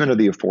placement of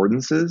the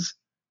affordances,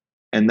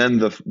 and then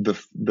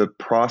the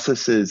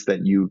processes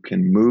that you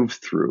can move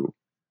through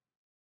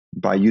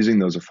by using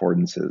those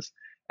affordances.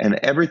 And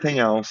everything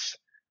else,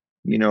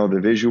 the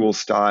visual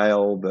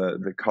style,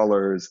 the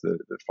colors, the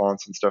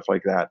fonts and stuff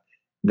like that,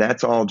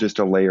 that's all just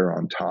a layer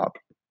on top.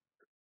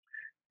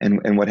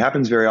 And what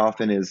happens very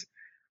often is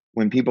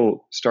when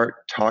people start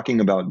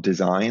talking about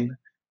design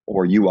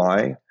or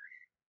UI,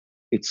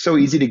 it's so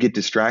easy to get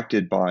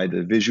distracted by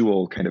the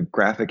visual kind of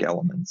graphic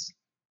elements.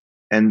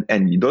 And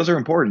those are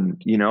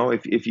important.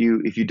 If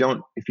you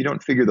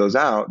don't figure those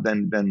out,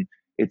 then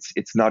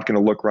it's not going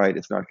to look right.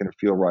 It's not going to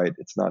feel right.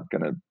 It's not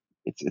going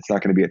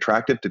to be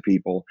attractive to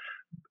people.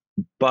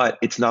 But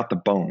it's not the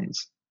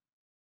bones,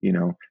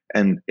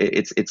 and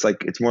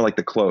it's more like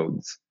the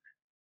clothes,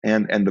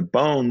 and the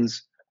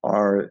bones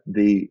are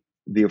the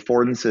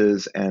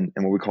affordances and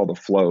what we call the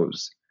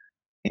flows.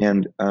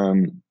 And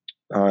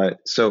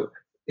so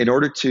in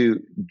order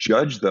to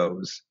judge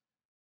those,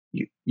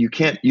 you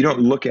don't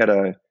look at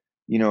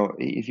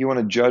if you want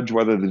to judge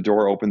whether the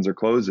door opens or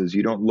closes,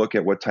 you don't look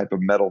at what type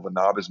of metal the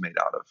knob is made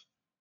out of.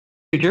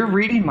 Dude, you're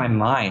reading my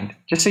mind.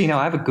 Just so you know,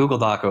 I have a Google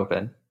Doc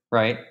open,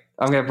 right?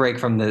 I'm going to break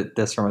from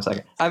this for a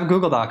second. I have a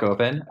Google Doc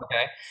open,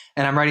 okay?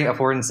 And I'm writing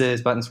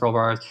affordances, button scroll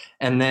bars.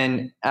 And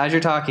then as you're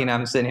talking,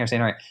 I'm sitting here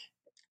saying, all right,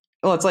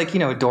 well, it's like,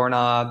 a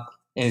doorknob.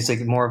 And it's like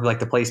more of like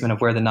the placement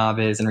of where the knob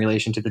is in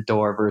relation to the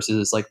door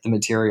versus like the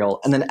material.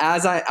 And then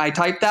as I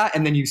type that,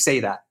 and then you say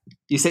that.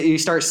 You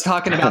start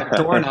talking about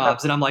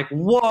doorknobs, and I'm like,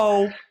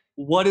 whoa,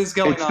 what is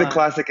going on? It's the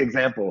classic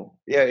example.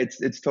 Yeah,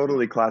 it's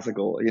totally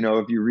classical.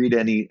 If you read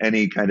any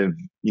kind of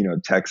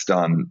text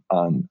on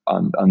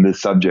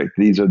this subject,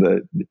 these are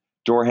the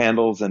door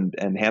handles and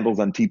handles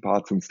on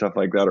teapots and stuff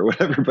like that, or what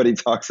everybody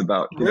talks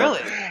about.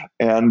 Really?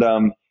 And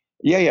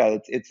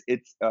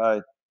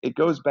it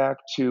goes back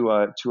to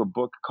a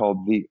book called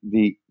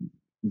the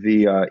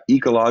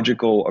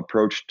ecological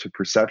approach to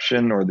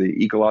perception, or the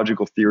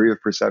ecological theory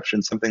of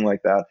perception, something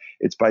like that.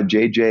 It's by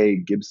J.J.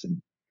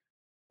 Gibson,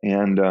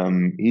 and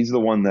he's the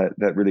one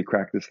that really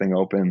cracked this thing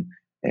open.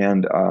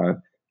 And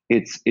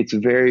it's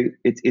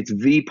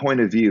the point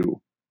of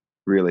view,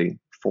 really,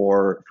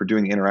 for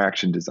doing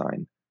interaction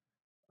design.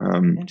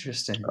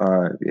 Interesting.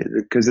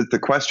 Because it's the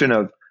question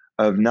of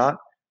not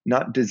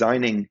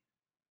designing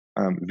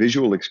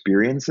visual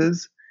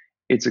experiences.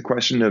 It's a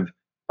question of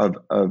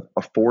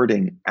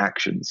affording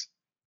actions.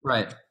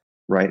 Right.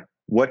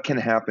 What can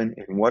happen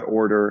in what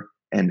order,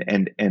 and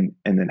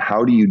then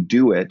how do you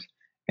do it?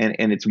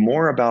 And it's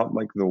more about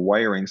like the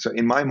wiring. So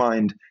in my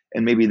mind,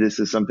 and maybe this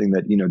is something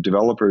that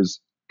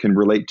developers can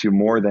relate to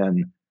more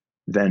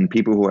than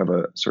people who have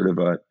a sort of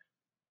a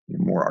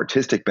more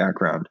artistic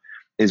background,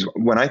 is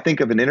when I think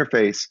of an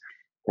interface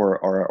or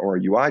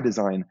a UI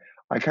design,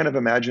 I kind of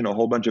imagine a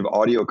whole bunch of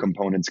audio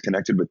components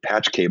connected with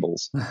patch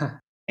cables.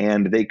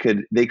 And they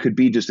could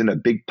be just in a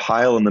big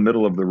pile in the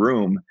middle of the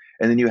room,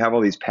 and then you have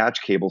all these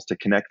patch cables to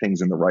connect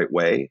things in the right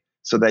way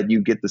so that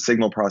you get the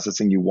signal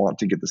processing you want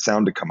to get the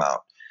sound to come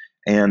out.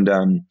 And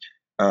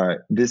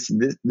this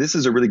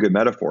is a really good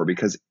metaphor,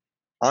 because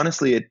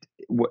honestly,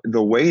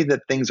 the way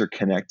that things are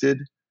connected,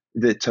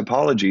 the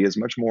topology is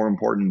much more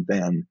important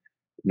than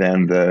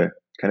the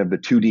kind of the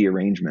 2D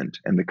arrangement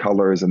and the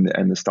colors and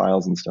the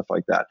styles and stuff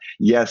like that.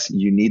 Yes,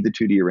 you need the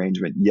 2D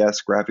arrangement.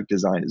 Yes, graphic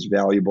design is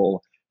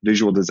valuable.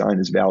 Visual design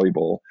is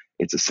valuable.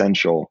 It's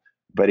essential,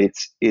 but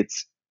it's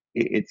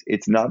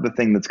not the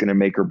thing that's going to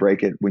make or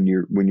break it when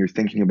you're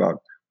thinking about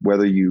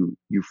whether you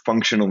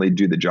functionally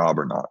do the job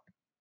or not.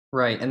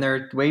 Right, and there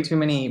are way too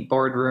many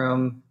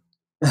boardroom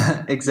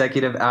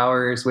executive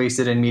hours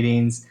wasted in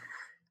meetings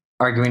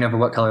arguing over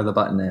what color the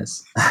button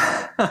is.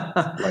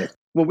 Right.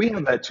 Well, we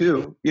have that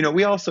too.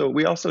 We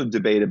also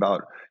debate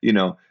about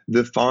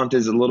the font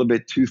is a little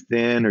bit too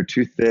thin or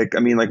too thick.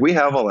 I mean, like, we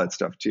have all that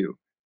stuff too.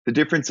 The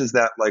difference is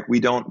that, like, we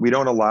don't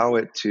allow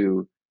it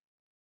to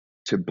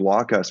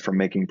block us from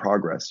making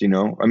progress. I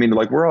mean,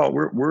 like,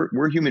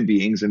 we're human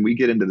beings, and we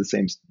get into the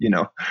same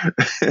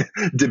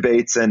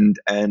debates, and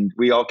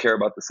we all care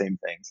about the same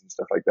things and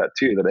stuff like that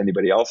too that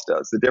anybody else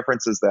does. The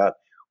difference is that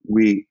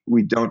we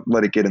don't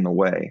let it get in the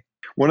way.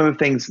 One of the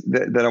things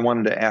that I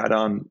wanted to add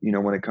on,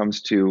 when it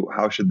comes to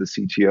how should the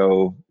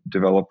CTO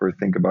developer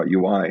think about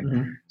UI.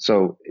 Mm-hmm.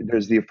 So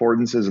there's the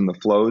affordances and the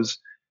flows.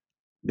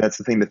 That's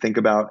the thing to think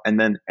about. And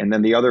then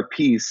the other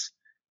piece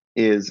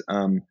is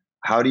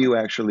how do you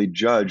actually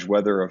judge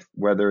whether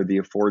the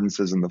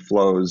affordances and the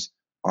flows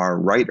are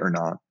right or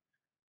not?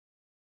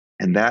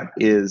 And that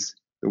is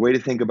the way to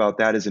think about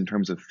that is in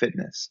terms of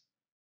fitness.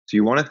 So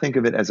you want to think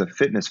of it as a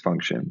fitness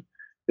function,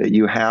 that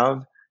you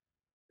have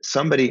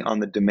somebody on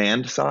the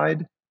demand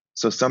side.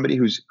 So somebody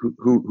who's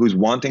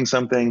wanting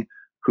something,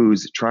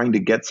 who's trying to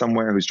get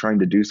somewhere, who's trying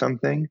to do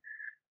something.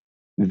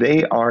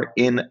 They are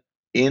in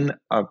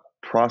a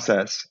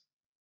process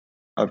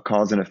of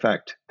cause and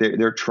effect.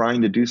 They're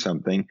trying to do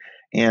something,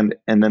 and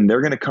then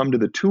they're going to come to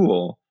the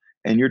tool,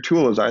 and your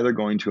tool is either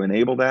going to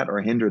enable that or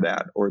hinder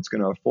that, or it's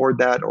going to afford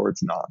that or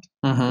it's not.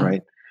 Mm-hmm.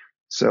 Right?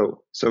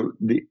 So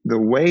the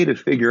way to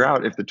figure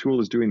out if the tool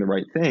is doing the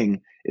right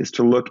thing is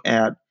to look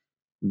at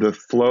the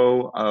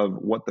flow of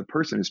what the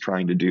person is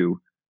trying to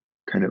do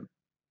kind of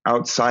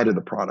outside of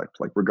the product,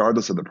 like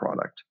regardless of the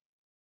product.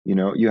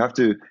 You have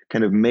to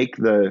kind of make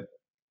the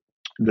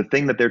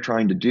thing that they're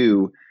trying to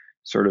do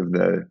sort of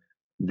the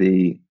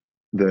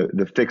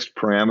fixed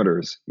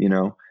parameters,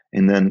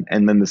 and then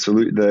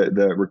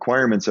the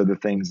requirements are the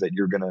things that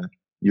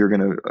you're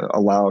gonna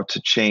allow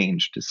to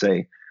change, to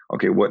say,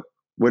 okay, what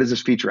does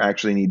this feature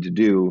actually need to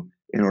do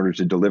in order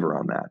to deliver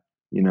on that?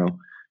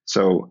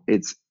 So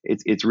it's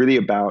really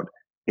about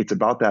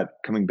that,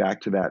 coming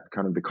back to that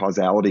kind of the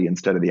causality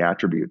instead of the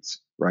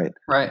attributes, right?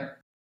 Right.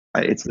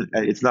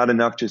 It's not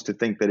enough just to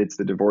think that it's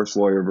the divorce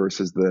lawyer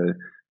versus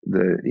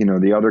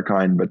the other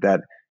kind, but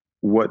that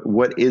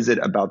what is it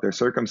about their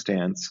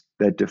circumstance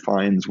that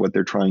defines what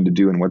they're trying to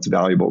do and what's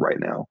valuable right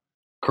now?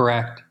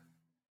 Correct.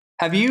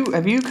 Have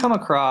you come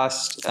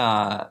across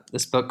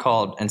this book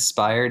called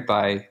Inspired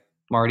by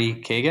Marty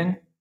Kagan?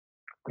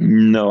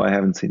 No, I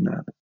haven't seen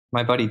that.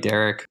 My buddy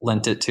Derek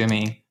lent it to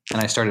me,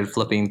 and I started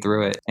flipping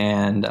through it,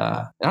 and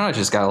I don't know, it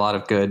just got a lot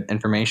of good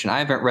information. I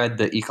haven't read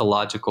the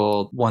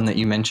ecological one that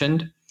you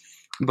mentioned,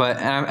 but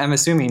I'm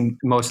assuming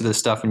most of the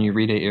stuff when you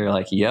read it, you're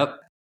like, yep.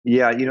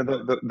 Yeah,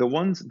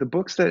 the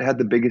books that had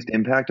the biggest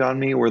impact on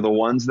me were the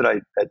ones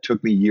that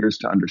took me years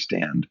to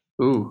understand.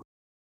 Ooh.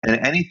 And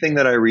anything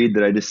that I read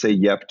that I just say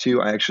yep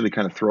to, I actually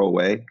kind of throw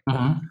away,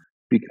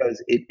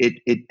 because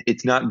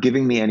it's not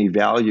giving me any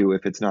value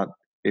if it's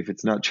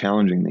not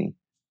challenging me.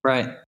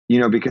 Right.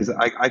 Because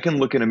I can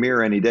look in a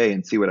mirror any day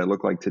and see what I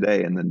look like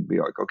today and then be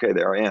like, okay,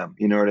 there I am.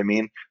 You know what I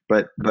mean?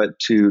 But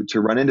to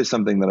run into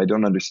something that I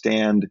don't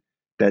understand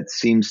that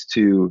seems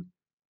to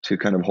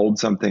kind of hold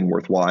something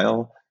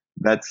worthwhile,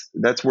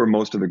 that's where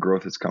most of the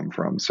growth has come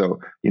from. So,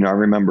 I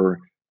remember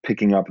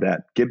picking up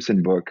that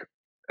Gibson book,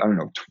 I don't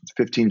know,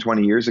 15,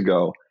 20 years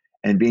ago,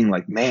 and being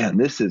like, man,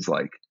 this is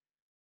like,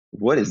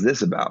 what is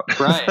this about?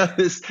 Right.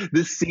 this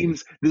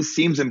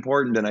seems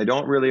important, and I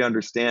don't really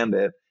understand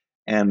it.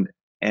 And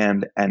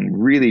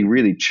really,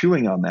 really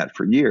chewing on that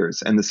for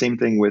years. And the same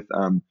thing with,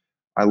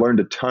 I learned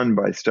a ton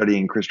by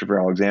studying Christopher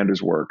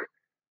Alexander's work.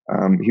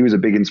 He was a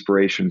big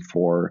inspiration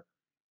for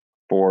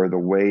the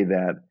way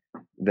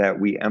that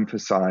we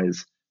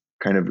emphasize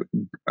kind of,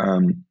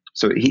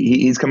 so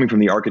he's coming from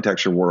the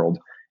architecture world,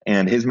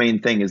 and his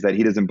main thing is that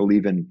he doesn't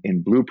believe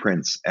in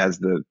blueprints as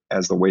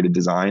the way to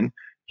design.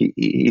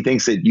 He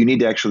thinks that you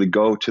need to actually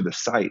go to the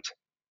site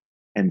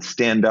and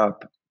stand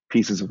up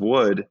pieces of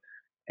wood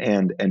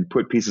and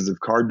put pieces of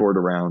cardboard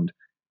around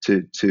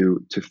to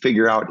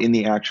figure out in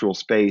the actual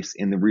space,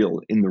 in the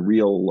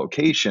real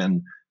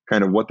location,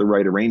 kind of what the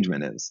right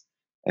arrangement is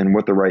and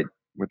what the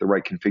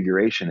right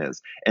configuration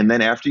is. And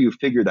then after you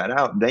figure that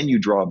out, then you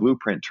draw a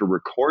blueprint to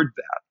record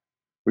that,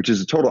 which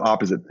is a total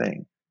opposite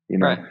thing,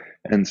 Right.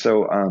 And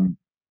so,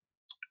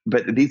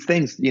 but these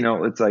things,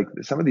 it's like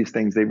some of these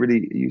things, they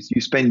really,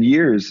 you spend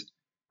years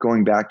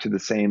going back to the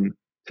same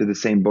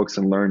books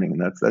and learning.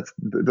 And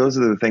those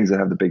are the things that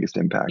have the biggest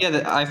impact.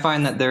 Yeah, I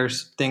find that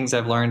there's things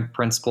I've learned,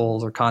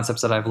 principles or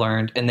concepts that I've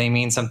learned, and they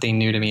mean something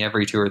new to me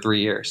every 2 or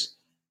 3 years,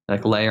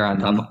 like layer on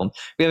top of them.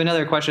 We have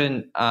another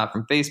question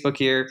from Facebook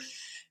here.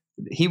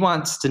 He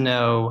wants to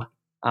know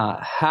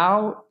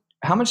how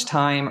much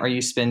time are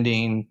you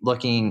spending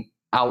looking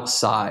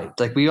outside?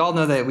 Like, we all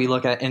know that we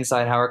look at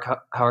inside, how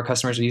our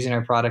customers are using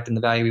our product and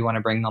the value we want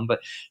to bring them,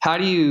 but how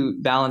do you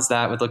balance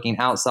that with looking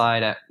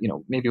outside at,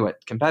 maybe what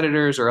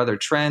competitors or other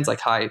trends,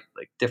 like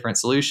different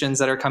solutions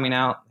that are coming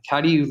out? How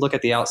do you look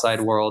at the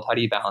outside world? How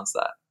do you balance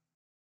that?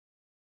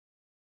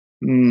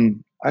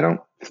 I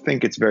don't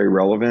think it's very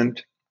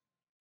relevant.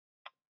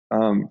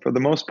 For the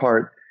most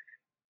part,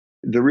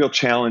 the real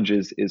challenge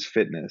is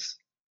fitness.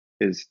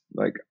 Is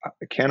like,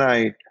 can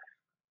I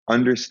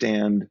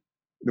understand?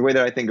 The way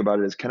that I think about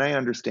it is, can I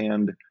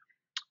understand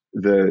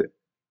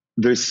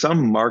there's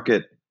some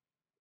market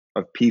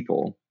of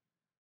people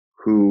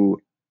who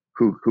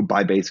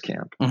buy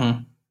Basecamp,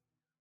 and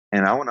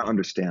I want to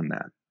understand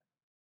that.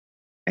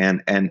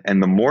 And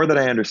the more that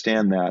I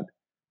understand that,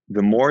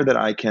 the more that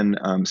I can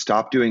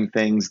stop doing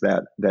things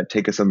that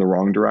take us in the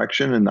wrong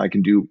direction, and I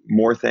can do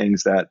more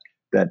things that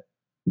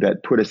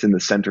put us in the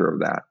center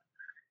of that.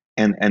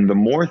 And the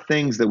more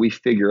things that we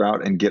figure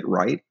out and get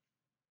right,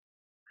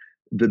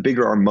 the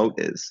bigger our moat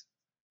is.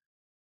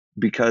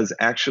 Because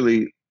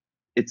actually,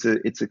 it's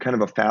a kind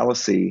of a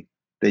fallacy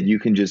that you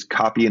can just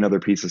copy another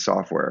piece of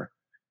software.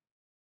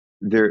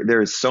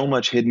 There is so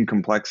much hidden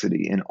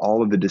complexity in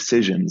all of the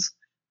decisions,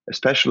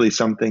 especially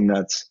something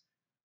that's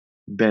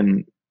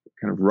been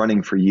kind of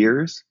running for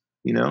years.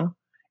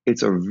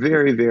 It's a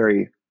very,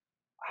 very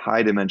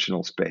high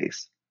dimensional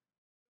space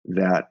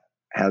that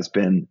has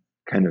been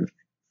kind of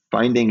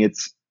finding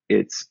its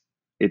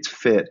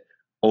fit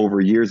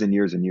over years and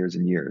years and years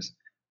and years.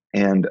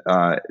 And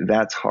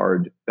that's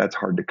hard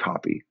to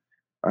copy.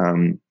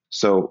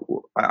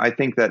 So I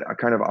think that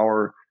kind of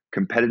our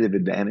competitive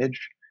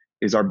advantage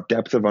is our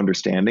depth of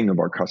understanding of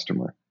our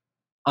customer.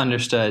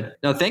 Understood.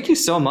 No, thank you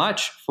so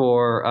much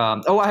for,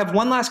 I have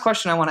one last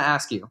question I want to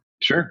ask you.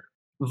 Sure.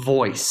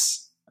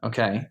 Voice.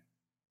 Okay.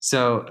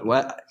 So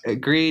what?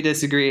 Agree,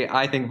 disagree?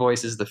 I think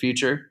voice is the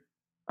future.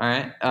 All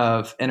right,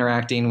 of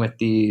interacting with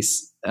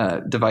these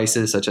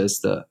devices such as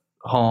the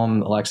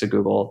Home, Alexa,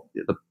 Google,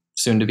 the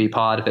soon-to-be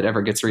Pod, if it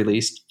ever gets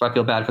released. I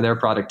feel bad for their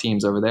product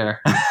teams over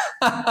there.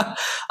 I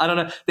don't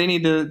know. They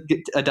need to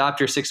adopt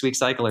your 6-week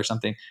cycle or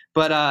something,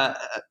 but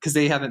because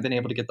they haven't been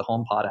able to get the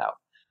Home Pod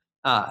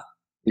out.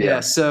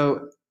 Yeah.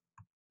 So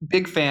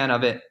big fan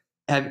of it.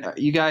 Have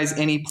you guys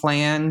any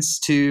plans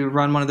to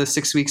run one of those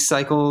 6-week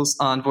cycles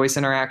on voice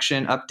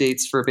interaction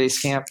updates for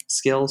Basecamp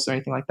skills or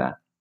anything like that?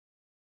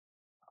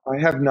 I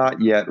have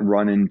not yet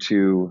run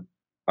into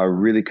a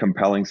really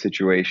compelling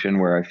situation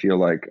where I feel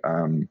like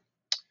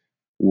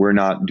we're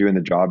not doing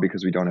the job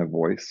because we don't have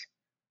voice.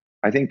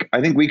 I think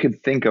we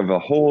could think of a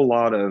whole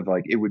lot of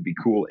like it would be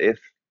cool if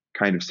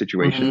kind of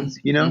situations,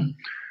 you know.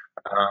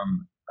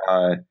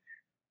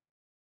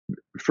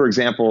 For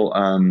example,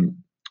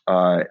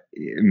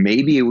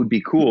 maybe it would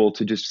be cool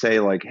to just say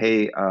like,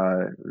 hey,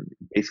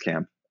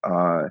 Basecamp,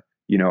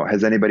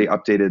 has anybody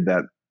updated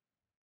that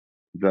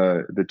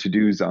the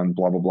to-dos on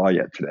blah blah blah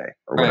yet today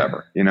or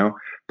whatever,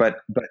 but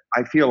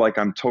I feel like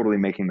I'm totally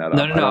making that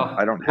up. No.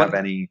 I don't have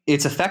any.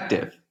 It's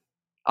effective.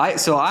 I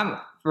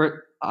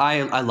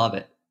love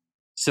it.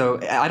 So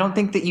I don't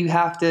think that you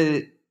have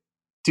to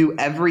do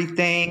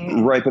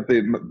everything. Right. But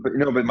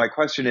my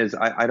question is,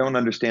 I don't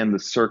understand the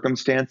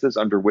circumstances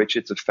under which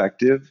it's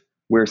effective,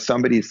 where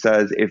somebody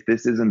says, if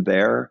this isn't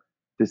there,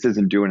 this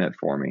isn't doing it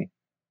for me.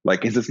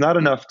 Like, it's not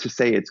enough to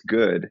say it's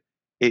good.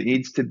 It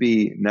needs to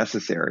be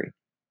necessary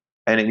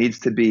and it needs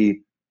to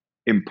be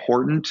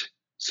important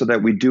so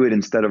that we do it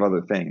instead of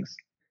other things.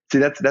 See,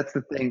 that's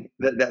the thing.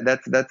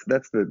 That's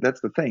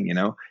the thing,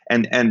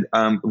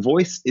 and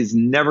voice is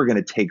never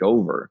going to take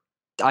over.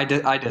 I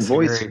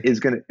disagree. Voice is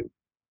going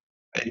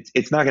to.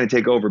 It's not going to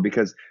take over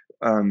because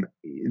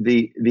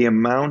the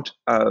amount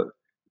of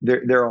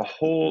there are a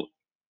whole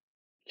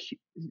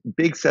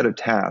big set of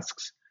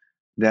tasks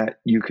that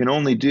you can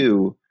only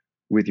do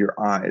with your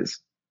eyes.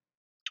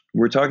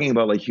 We're talking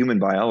about like human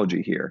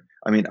biology here.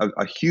 I mean,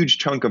 a huge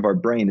chunk of our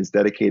brain is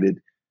dedicated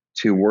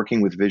to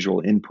working with visual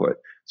input.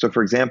 So,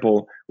 for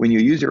example, when you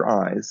use your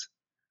eyes,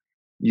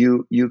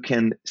 you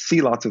can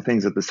see lots of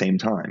things at the same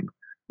time.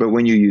 But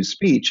when you use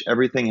speech,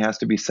 everything has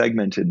to be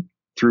segmented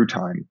through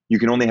time. You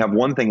can only have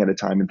one thing at a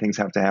time and things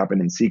have to happen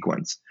in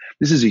sequence.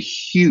 This is a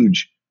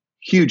huge,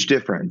 huge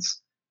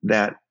difference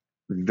that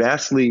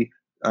vastly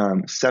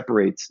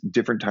separates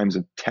different types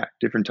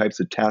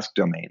of task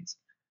domains,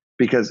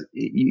 because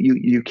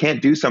you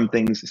can't do some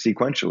things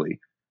sequentially.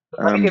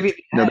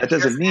 No, that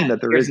doesn't mean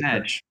that there isn't.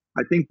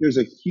 I think there's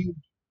a huge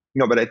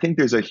but I think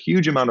there's a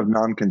huge amount of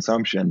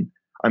non-consumption.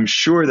 I'm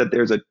sure that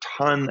there's a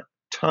ton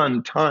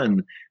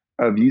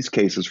of use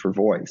cases for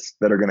voice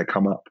that are going to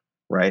come up,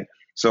 right?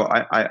 So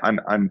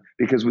I'm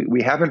because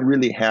we haven't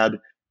really had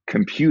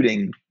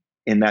computing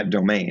in that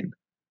domain,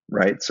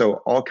 right?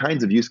 So all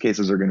kinds of use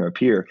cases are going to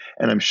appear,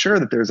 and I'm sure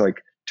that there's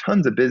like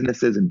tons of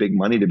businesses and big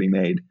money to be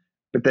made,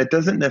 but that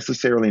doesn't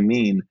necessarily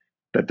mean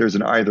that there's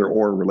an either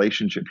or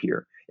relationship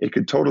here. It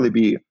could totally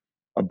be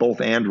a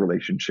both and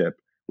relationship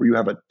where you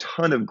have a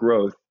ton of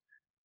growth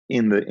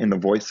in the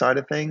voice side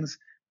of things,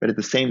 but at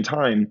the same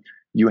time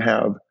you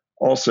have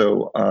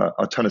also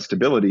a ton of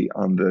stability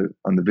on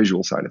the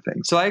visual side of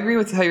things. So I agree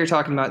with how you're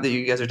talking about that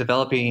you guys are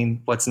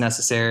developing what's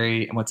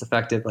necessary and what's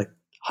effective, like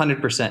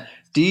 100%.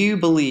 Do you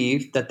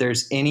believe that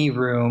there's any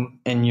room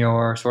in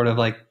your sort of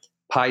like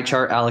pie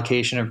chart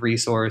allocation of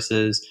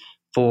resources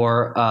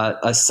for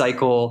a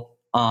cycle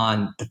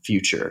on the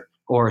future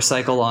or a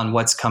cycle on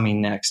what's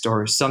coming next,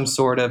 or some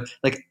sort of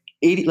like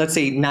 80, let's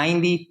say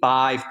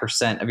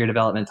 95% of your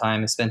development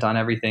time is spent on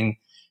everything,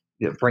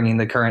 bringing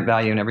the current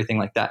value and everything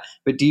like that.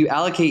 But do you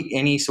allocate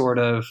any sort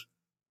of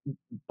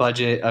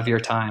budget of your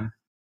time?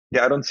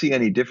 Yeah, I don't see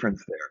any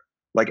difference there.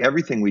 Like,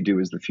 everything we do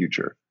is the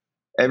future.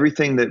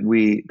 Everything that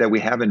we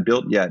haven't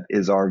built yet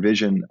is our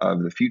vision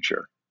of the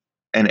future.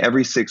 And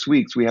every 6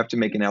 weeks we have to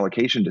make an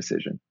allocation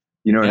decision.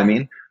 You know what I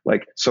mean?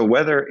 Like, so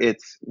whether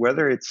it's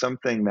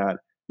something that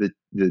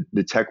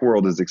the tech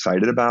world is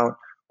excited about,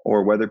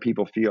 or whether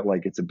people feel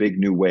like it's a big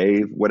new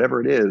wave,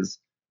 whatever it is,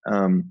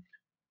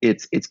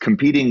 it's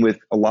competing with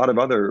a lot of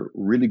other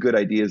really good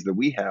ideas that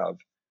we have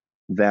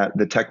that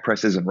the tech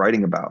press isn't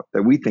writing about,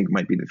 that we think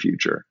might be the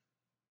future.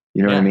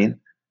 You know what I mean?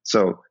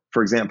 So,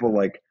 for example,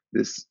 like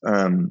this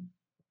new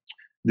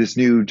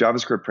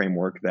JavaScript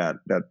framework that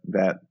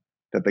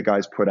the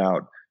guys put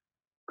out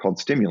called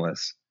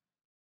Stimulus,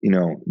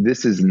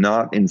 this is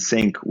not in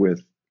sync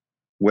with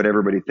what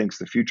everybody thinks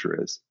the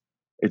future is.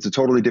 It's a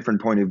totally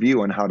different point of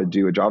view on how to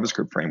do a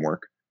JavaScript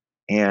framework.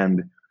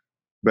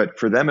 But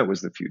for them, it was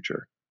the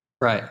future.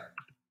 Right.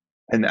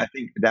 And I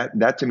think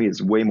that to me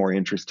is way more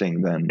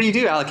interesting than. But you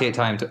do allocate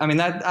time to, I mean,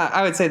 that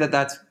I would say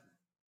that's,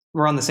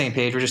 we're on the same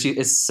page.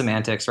 It's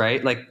semantics,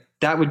 right? Like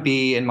that would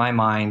be, in my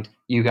mind,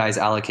 you guys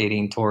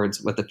allocating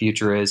towards what the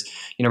future is.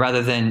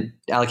 Rather than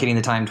allocating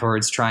the time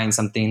towards trying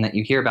something that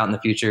you hear about in the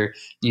future,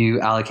 you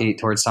allocate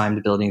towards time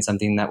to building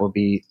something that will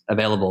be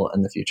available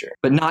in the future,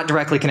 but not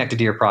directly connected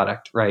to your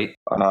product, right?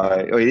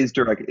 It is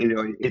direct.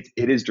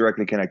 It is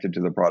directly connected to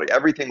the product.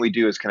 Everything we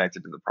do is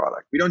connected to the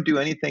product. We don't do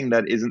anything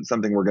that isn't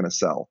something we're going to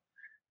sell.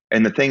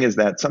 And the thing is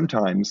that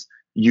sometimes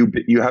you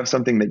have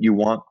something that you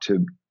want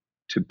to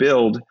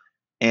build,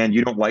 and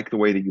you don't like the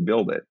way that you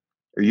build it,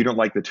 or you don't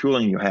like the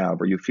tooling you have,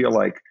 or you feel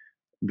like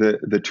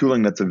the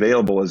tooling that's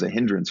available is a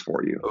hindrance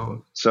for you.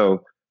 Oh.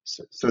 So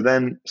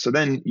then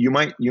you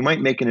might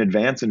make an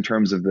advance in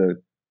terms of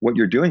what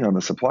you're doing on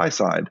the supply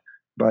side,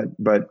 but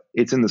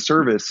it's in the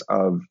service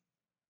of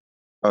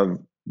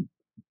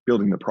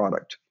building the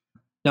product.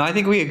 No, I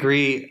think we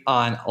agree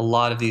on a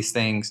lot of these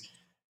things.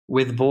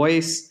 With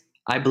voice,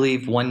 I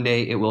believe one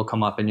day it will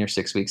come up in your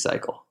 6-week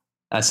cycle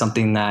as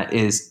something that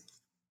is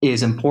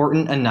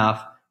important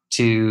enough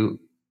to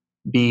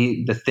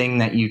be the thing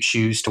that you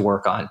choose to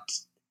work on,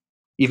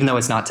 even though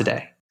it's not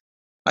today.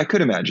 I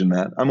could imagine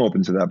that. I'm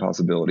open to that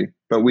possibility.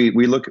 But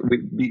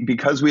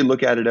because we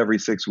look at it every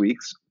 6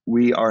 weeks,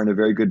 we are in a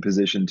very good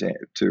position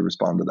to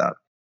respond to that.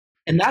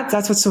 And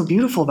that's what's so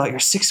beautiful about your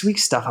 6-week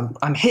stuff.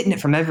 I'm hitting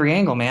it from every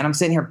angle, man. I'm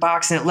sitting here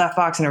boxing it left,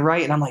 boxing it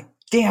right, and I'm like,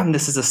 damn,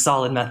 this is a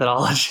solid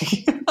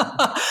methodology.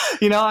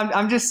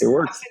 I'm sitting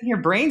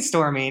here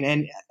brainstorming,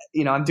 and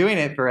I'm doing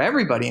it for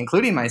everybody,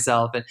 including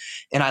myself,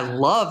 and I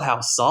love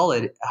how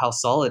solid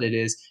it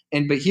is.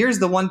 But here's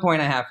the one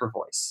point I have for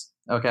voice.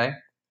 Okay,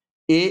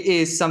 it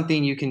is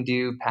something you can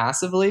do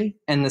passively,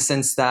 in the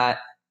sense that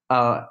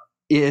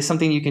it is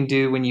something you can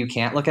do when you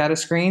can't look at a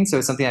screen. So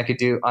it's something I could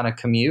do on a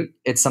commute.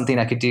 It's something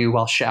I could do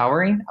while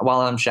showering.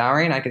 While I'm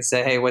showering, I could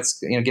say, hey,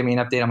 give me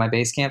an update on my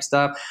Basecamp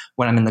stuff.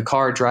 When I'm in the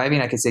car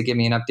driving, I could say, give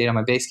me an update on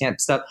my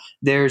Basecamp stuff.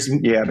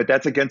 But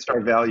that's against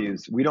our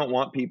values. We don't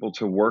want people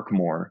to work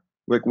more.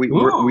 Like we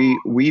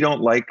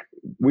don't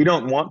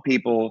want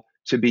people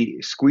to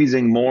be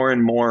squeezing more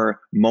and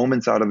more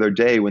moments out of their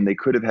day when they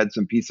could have had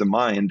some peace of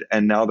mind,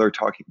 and now they're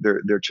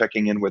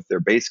checking in with their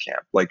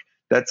Basecamp. Like,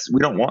 that's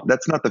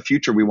not the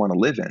future we want to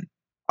live in.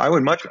 I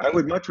would much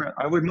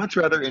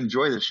rather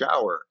enjoy the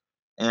shower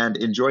and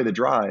enjoy the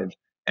drive,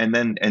 and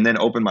then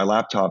open my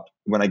laptop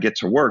when I get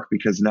to work,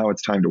 because now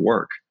it's time to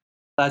work.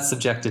 That's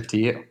subjective to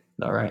you.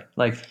 All right.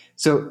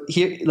 So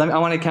here, I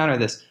want to counter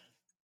this.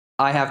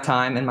 I have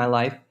time in my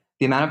life.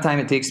 The amount of time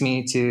it takes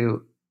me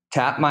to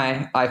tap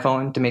my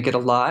iPhone to make it a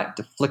lot,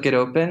 to flick it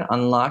open,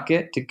 unlock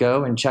it, to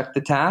go and check the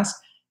task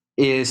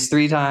is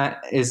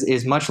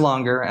much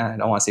longer. And I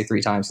don't want to say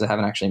 3 times because I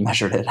haven't actually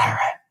measured it.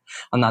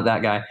 I'm not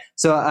that guy.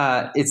 So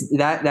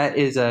that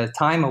is a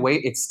time away.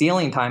 It's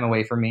stealing time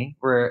away from me,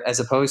 where as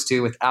opposed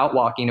to without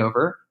walking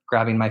over,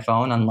 grabbing my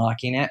phone,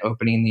 unlocking it,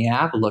 opening the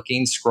app,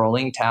 looking,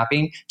 scrolling,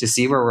 tapping to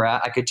see where we're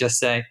at, I could just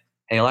say,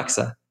 hey,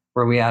 Alexa,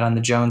 where are we at on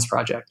the Jones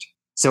project?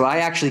 So I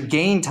actually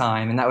gain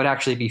time, and that would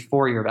actually be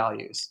for your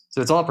values. So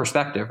it's all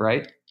perspective,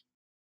 right?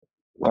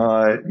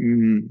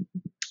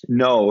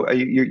 No,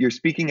 you're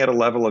speaking at a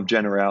level of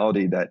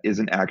generality that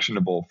isn't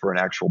actionable for an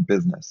actual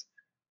business.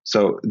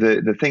 So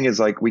the thing is,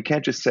 like, we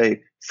can't just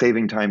say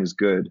saving time is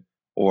good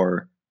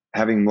or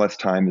having less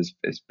time is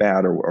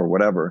bad or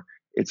whatever.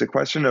 It's a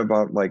question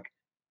about, like,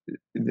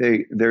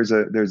 there's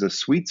a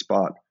sweet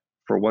spot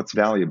for what's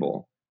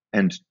valuable,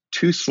 and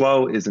too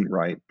slow isn't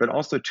right, but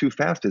also too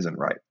fast isn't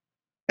right.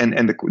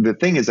 And the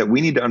thing is that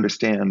we need to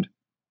understand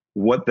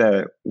what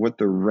the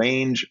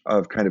range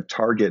of kind of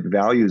target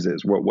values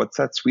is. What's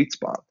that sweet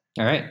spot?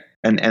 All right.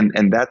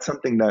 And that's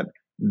something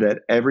that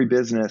every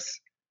business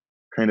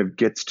kind of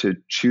gets to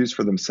choose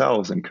for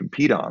themselves and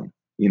compete on,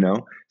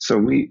 So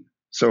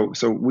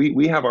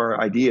we have our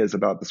ideas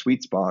about the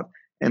sweet spot,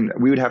 and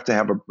we would have to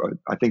have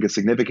I think a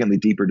significantly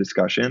deeper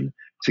discussion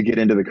to get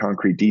into the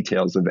concrete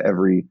details of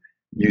every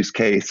use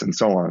case and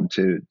so on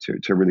to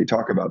really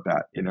talk about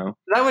that.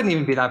 That wouldn't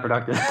even be that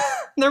productive.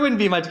 There wouldn't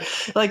be much,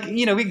 we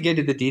can get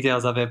into the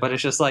details of it, but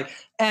it's just like,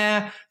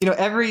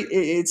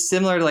 it's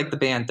similar to like the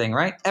band thing,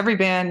 right? Every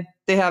band,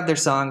 they have their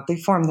song, they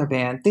form their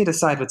band, they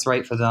decide what's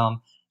right for them.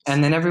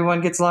 And then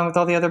everyone gets along with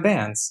all the other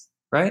bands,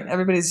 right?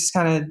 Everybody's just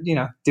kind of,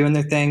 doing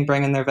their thing,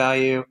 bringing their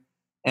value.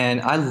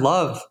 And I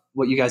love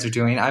what you guys are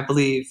doing. I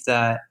believe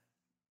that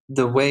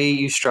the way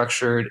you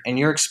structured and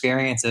your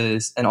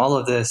experiences and all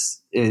of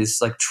this is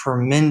like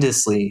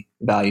tremendously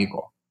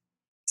valuable.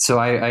 So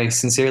I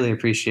sincerely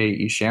appreciate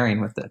you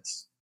sharing with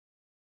this.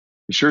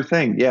 Sure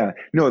thing. Yeah.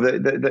 No,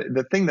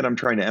 the thing that I'm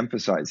trying to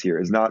emphasize here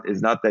is not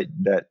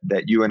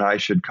that you and I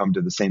should come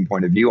to the same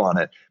point of view on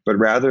it, but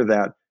rather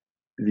that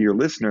your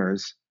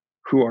listeners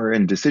who are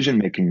in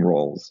decision-making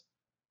roles,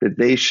 that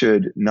they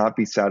should not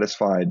be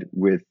satisfied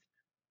with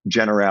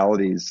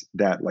generalities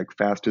that like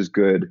fast is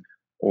good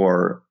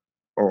or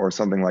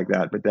something like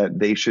that, but that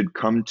they should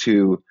come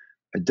to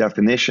a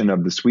definition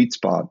of the sweet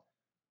spot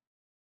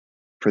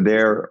for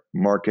their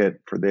market,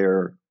 for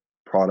their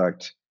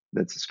product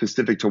that's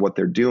specific to what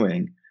they're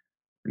doing.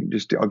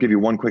 I'll give you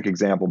one quick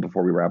example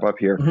before we wrap up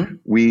here. Mm-hmm.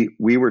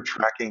 We were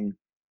tracking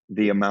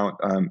the amount.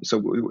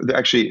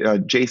 Actually,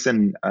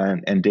 Jason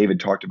and David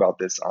talked about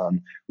this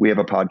on. We have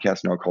a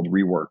podcast now called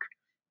Rework,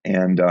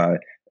 and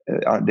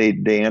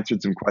they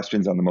answered some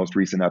questions on the most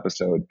recent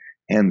episode,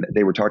 and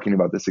they were talking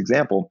about this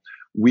example.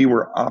 We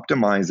were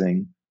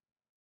optimizing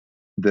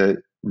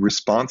the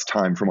response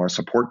time from our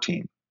support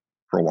team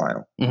for a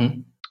while,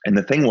 and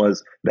the thing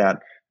was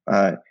that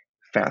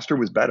faster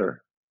was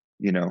better.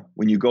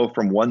 When you go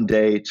from 1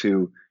 day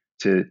to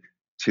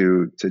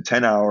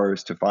 10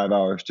 hours to 5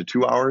 hours to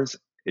 2 hours,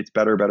 it's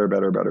better. But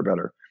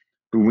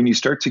when you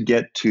start to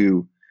get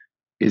to,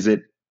 is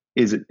it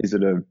a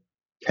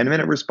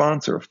 10-minute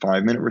response or a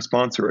 5-minute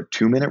response or a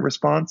 2-minute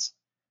response?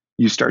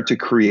 You start to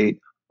create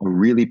a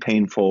really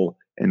painful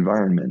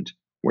environment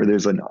where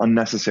there's an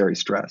unnecessary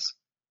stress.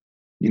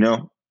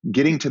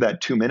 Getting to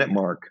that 2-minute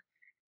mark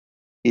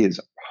is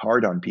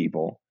hard on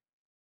people,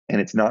 and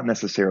it's not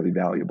necessarily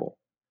valuable.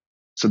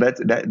 So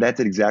that's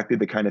exactly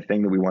the kind of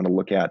thing that we want to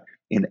look at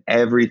in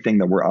everything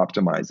that we're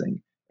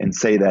optimizing, and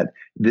say that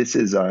this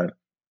is a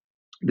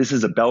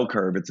bell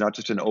curve. It's not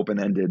just an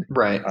open-ended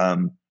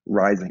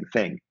rising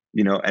thing,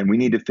 and we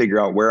need to figure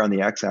out where on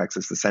the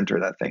x-axis the center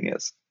of that thing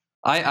is.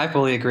 I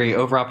fully agree.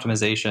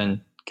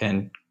 Over-optimization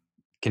can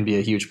be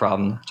a huge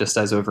problem, just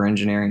as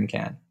over-engineering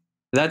can.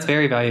 That's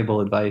very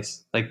valuable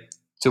advice.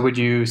 So would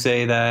you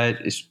say that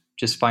it's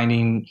just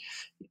finding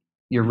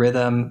your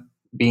rhythm,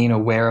 being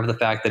aware of the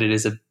fact that it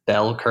is a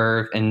bell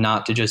curve, and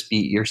not to just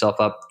beat yourself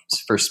up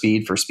for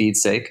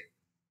speed's sake?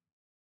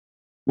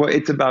 Well,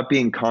 it's about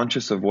being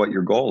conscious of what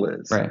your goal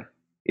is. Right.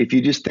 If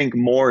you just think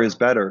more is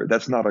better,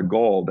 that's not a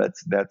goal.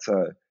 That's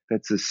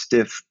a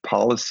stiff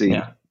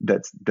policy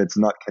that's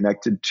not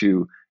connected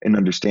to an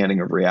understanding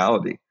of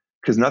reality,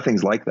 because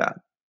nothing's like that.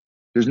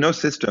 There's no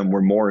system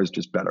where more is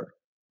just better.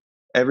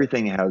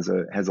 Everything has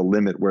a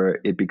limit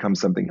where it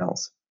becomes something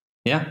else.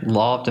 Yeah,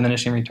 law of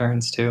diminishing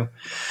returns too.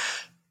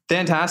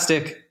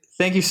 Fantastic.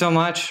 Thank you so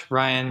much,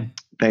 Ryan.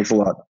 Thanks a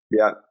lot.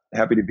 Yeah,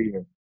 happy to be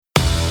here.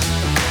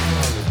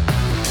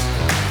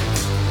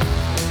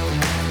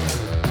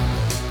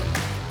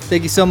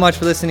 Thank you so much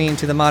for listening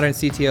to the Modern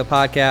CTO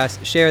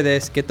podcast. Share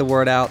this, get the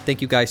word out.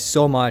 Thank you guys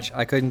so much.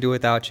 I couldn't do it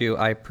without you.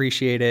 I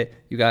appreciate it.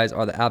 You guys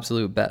are the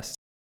absolute best.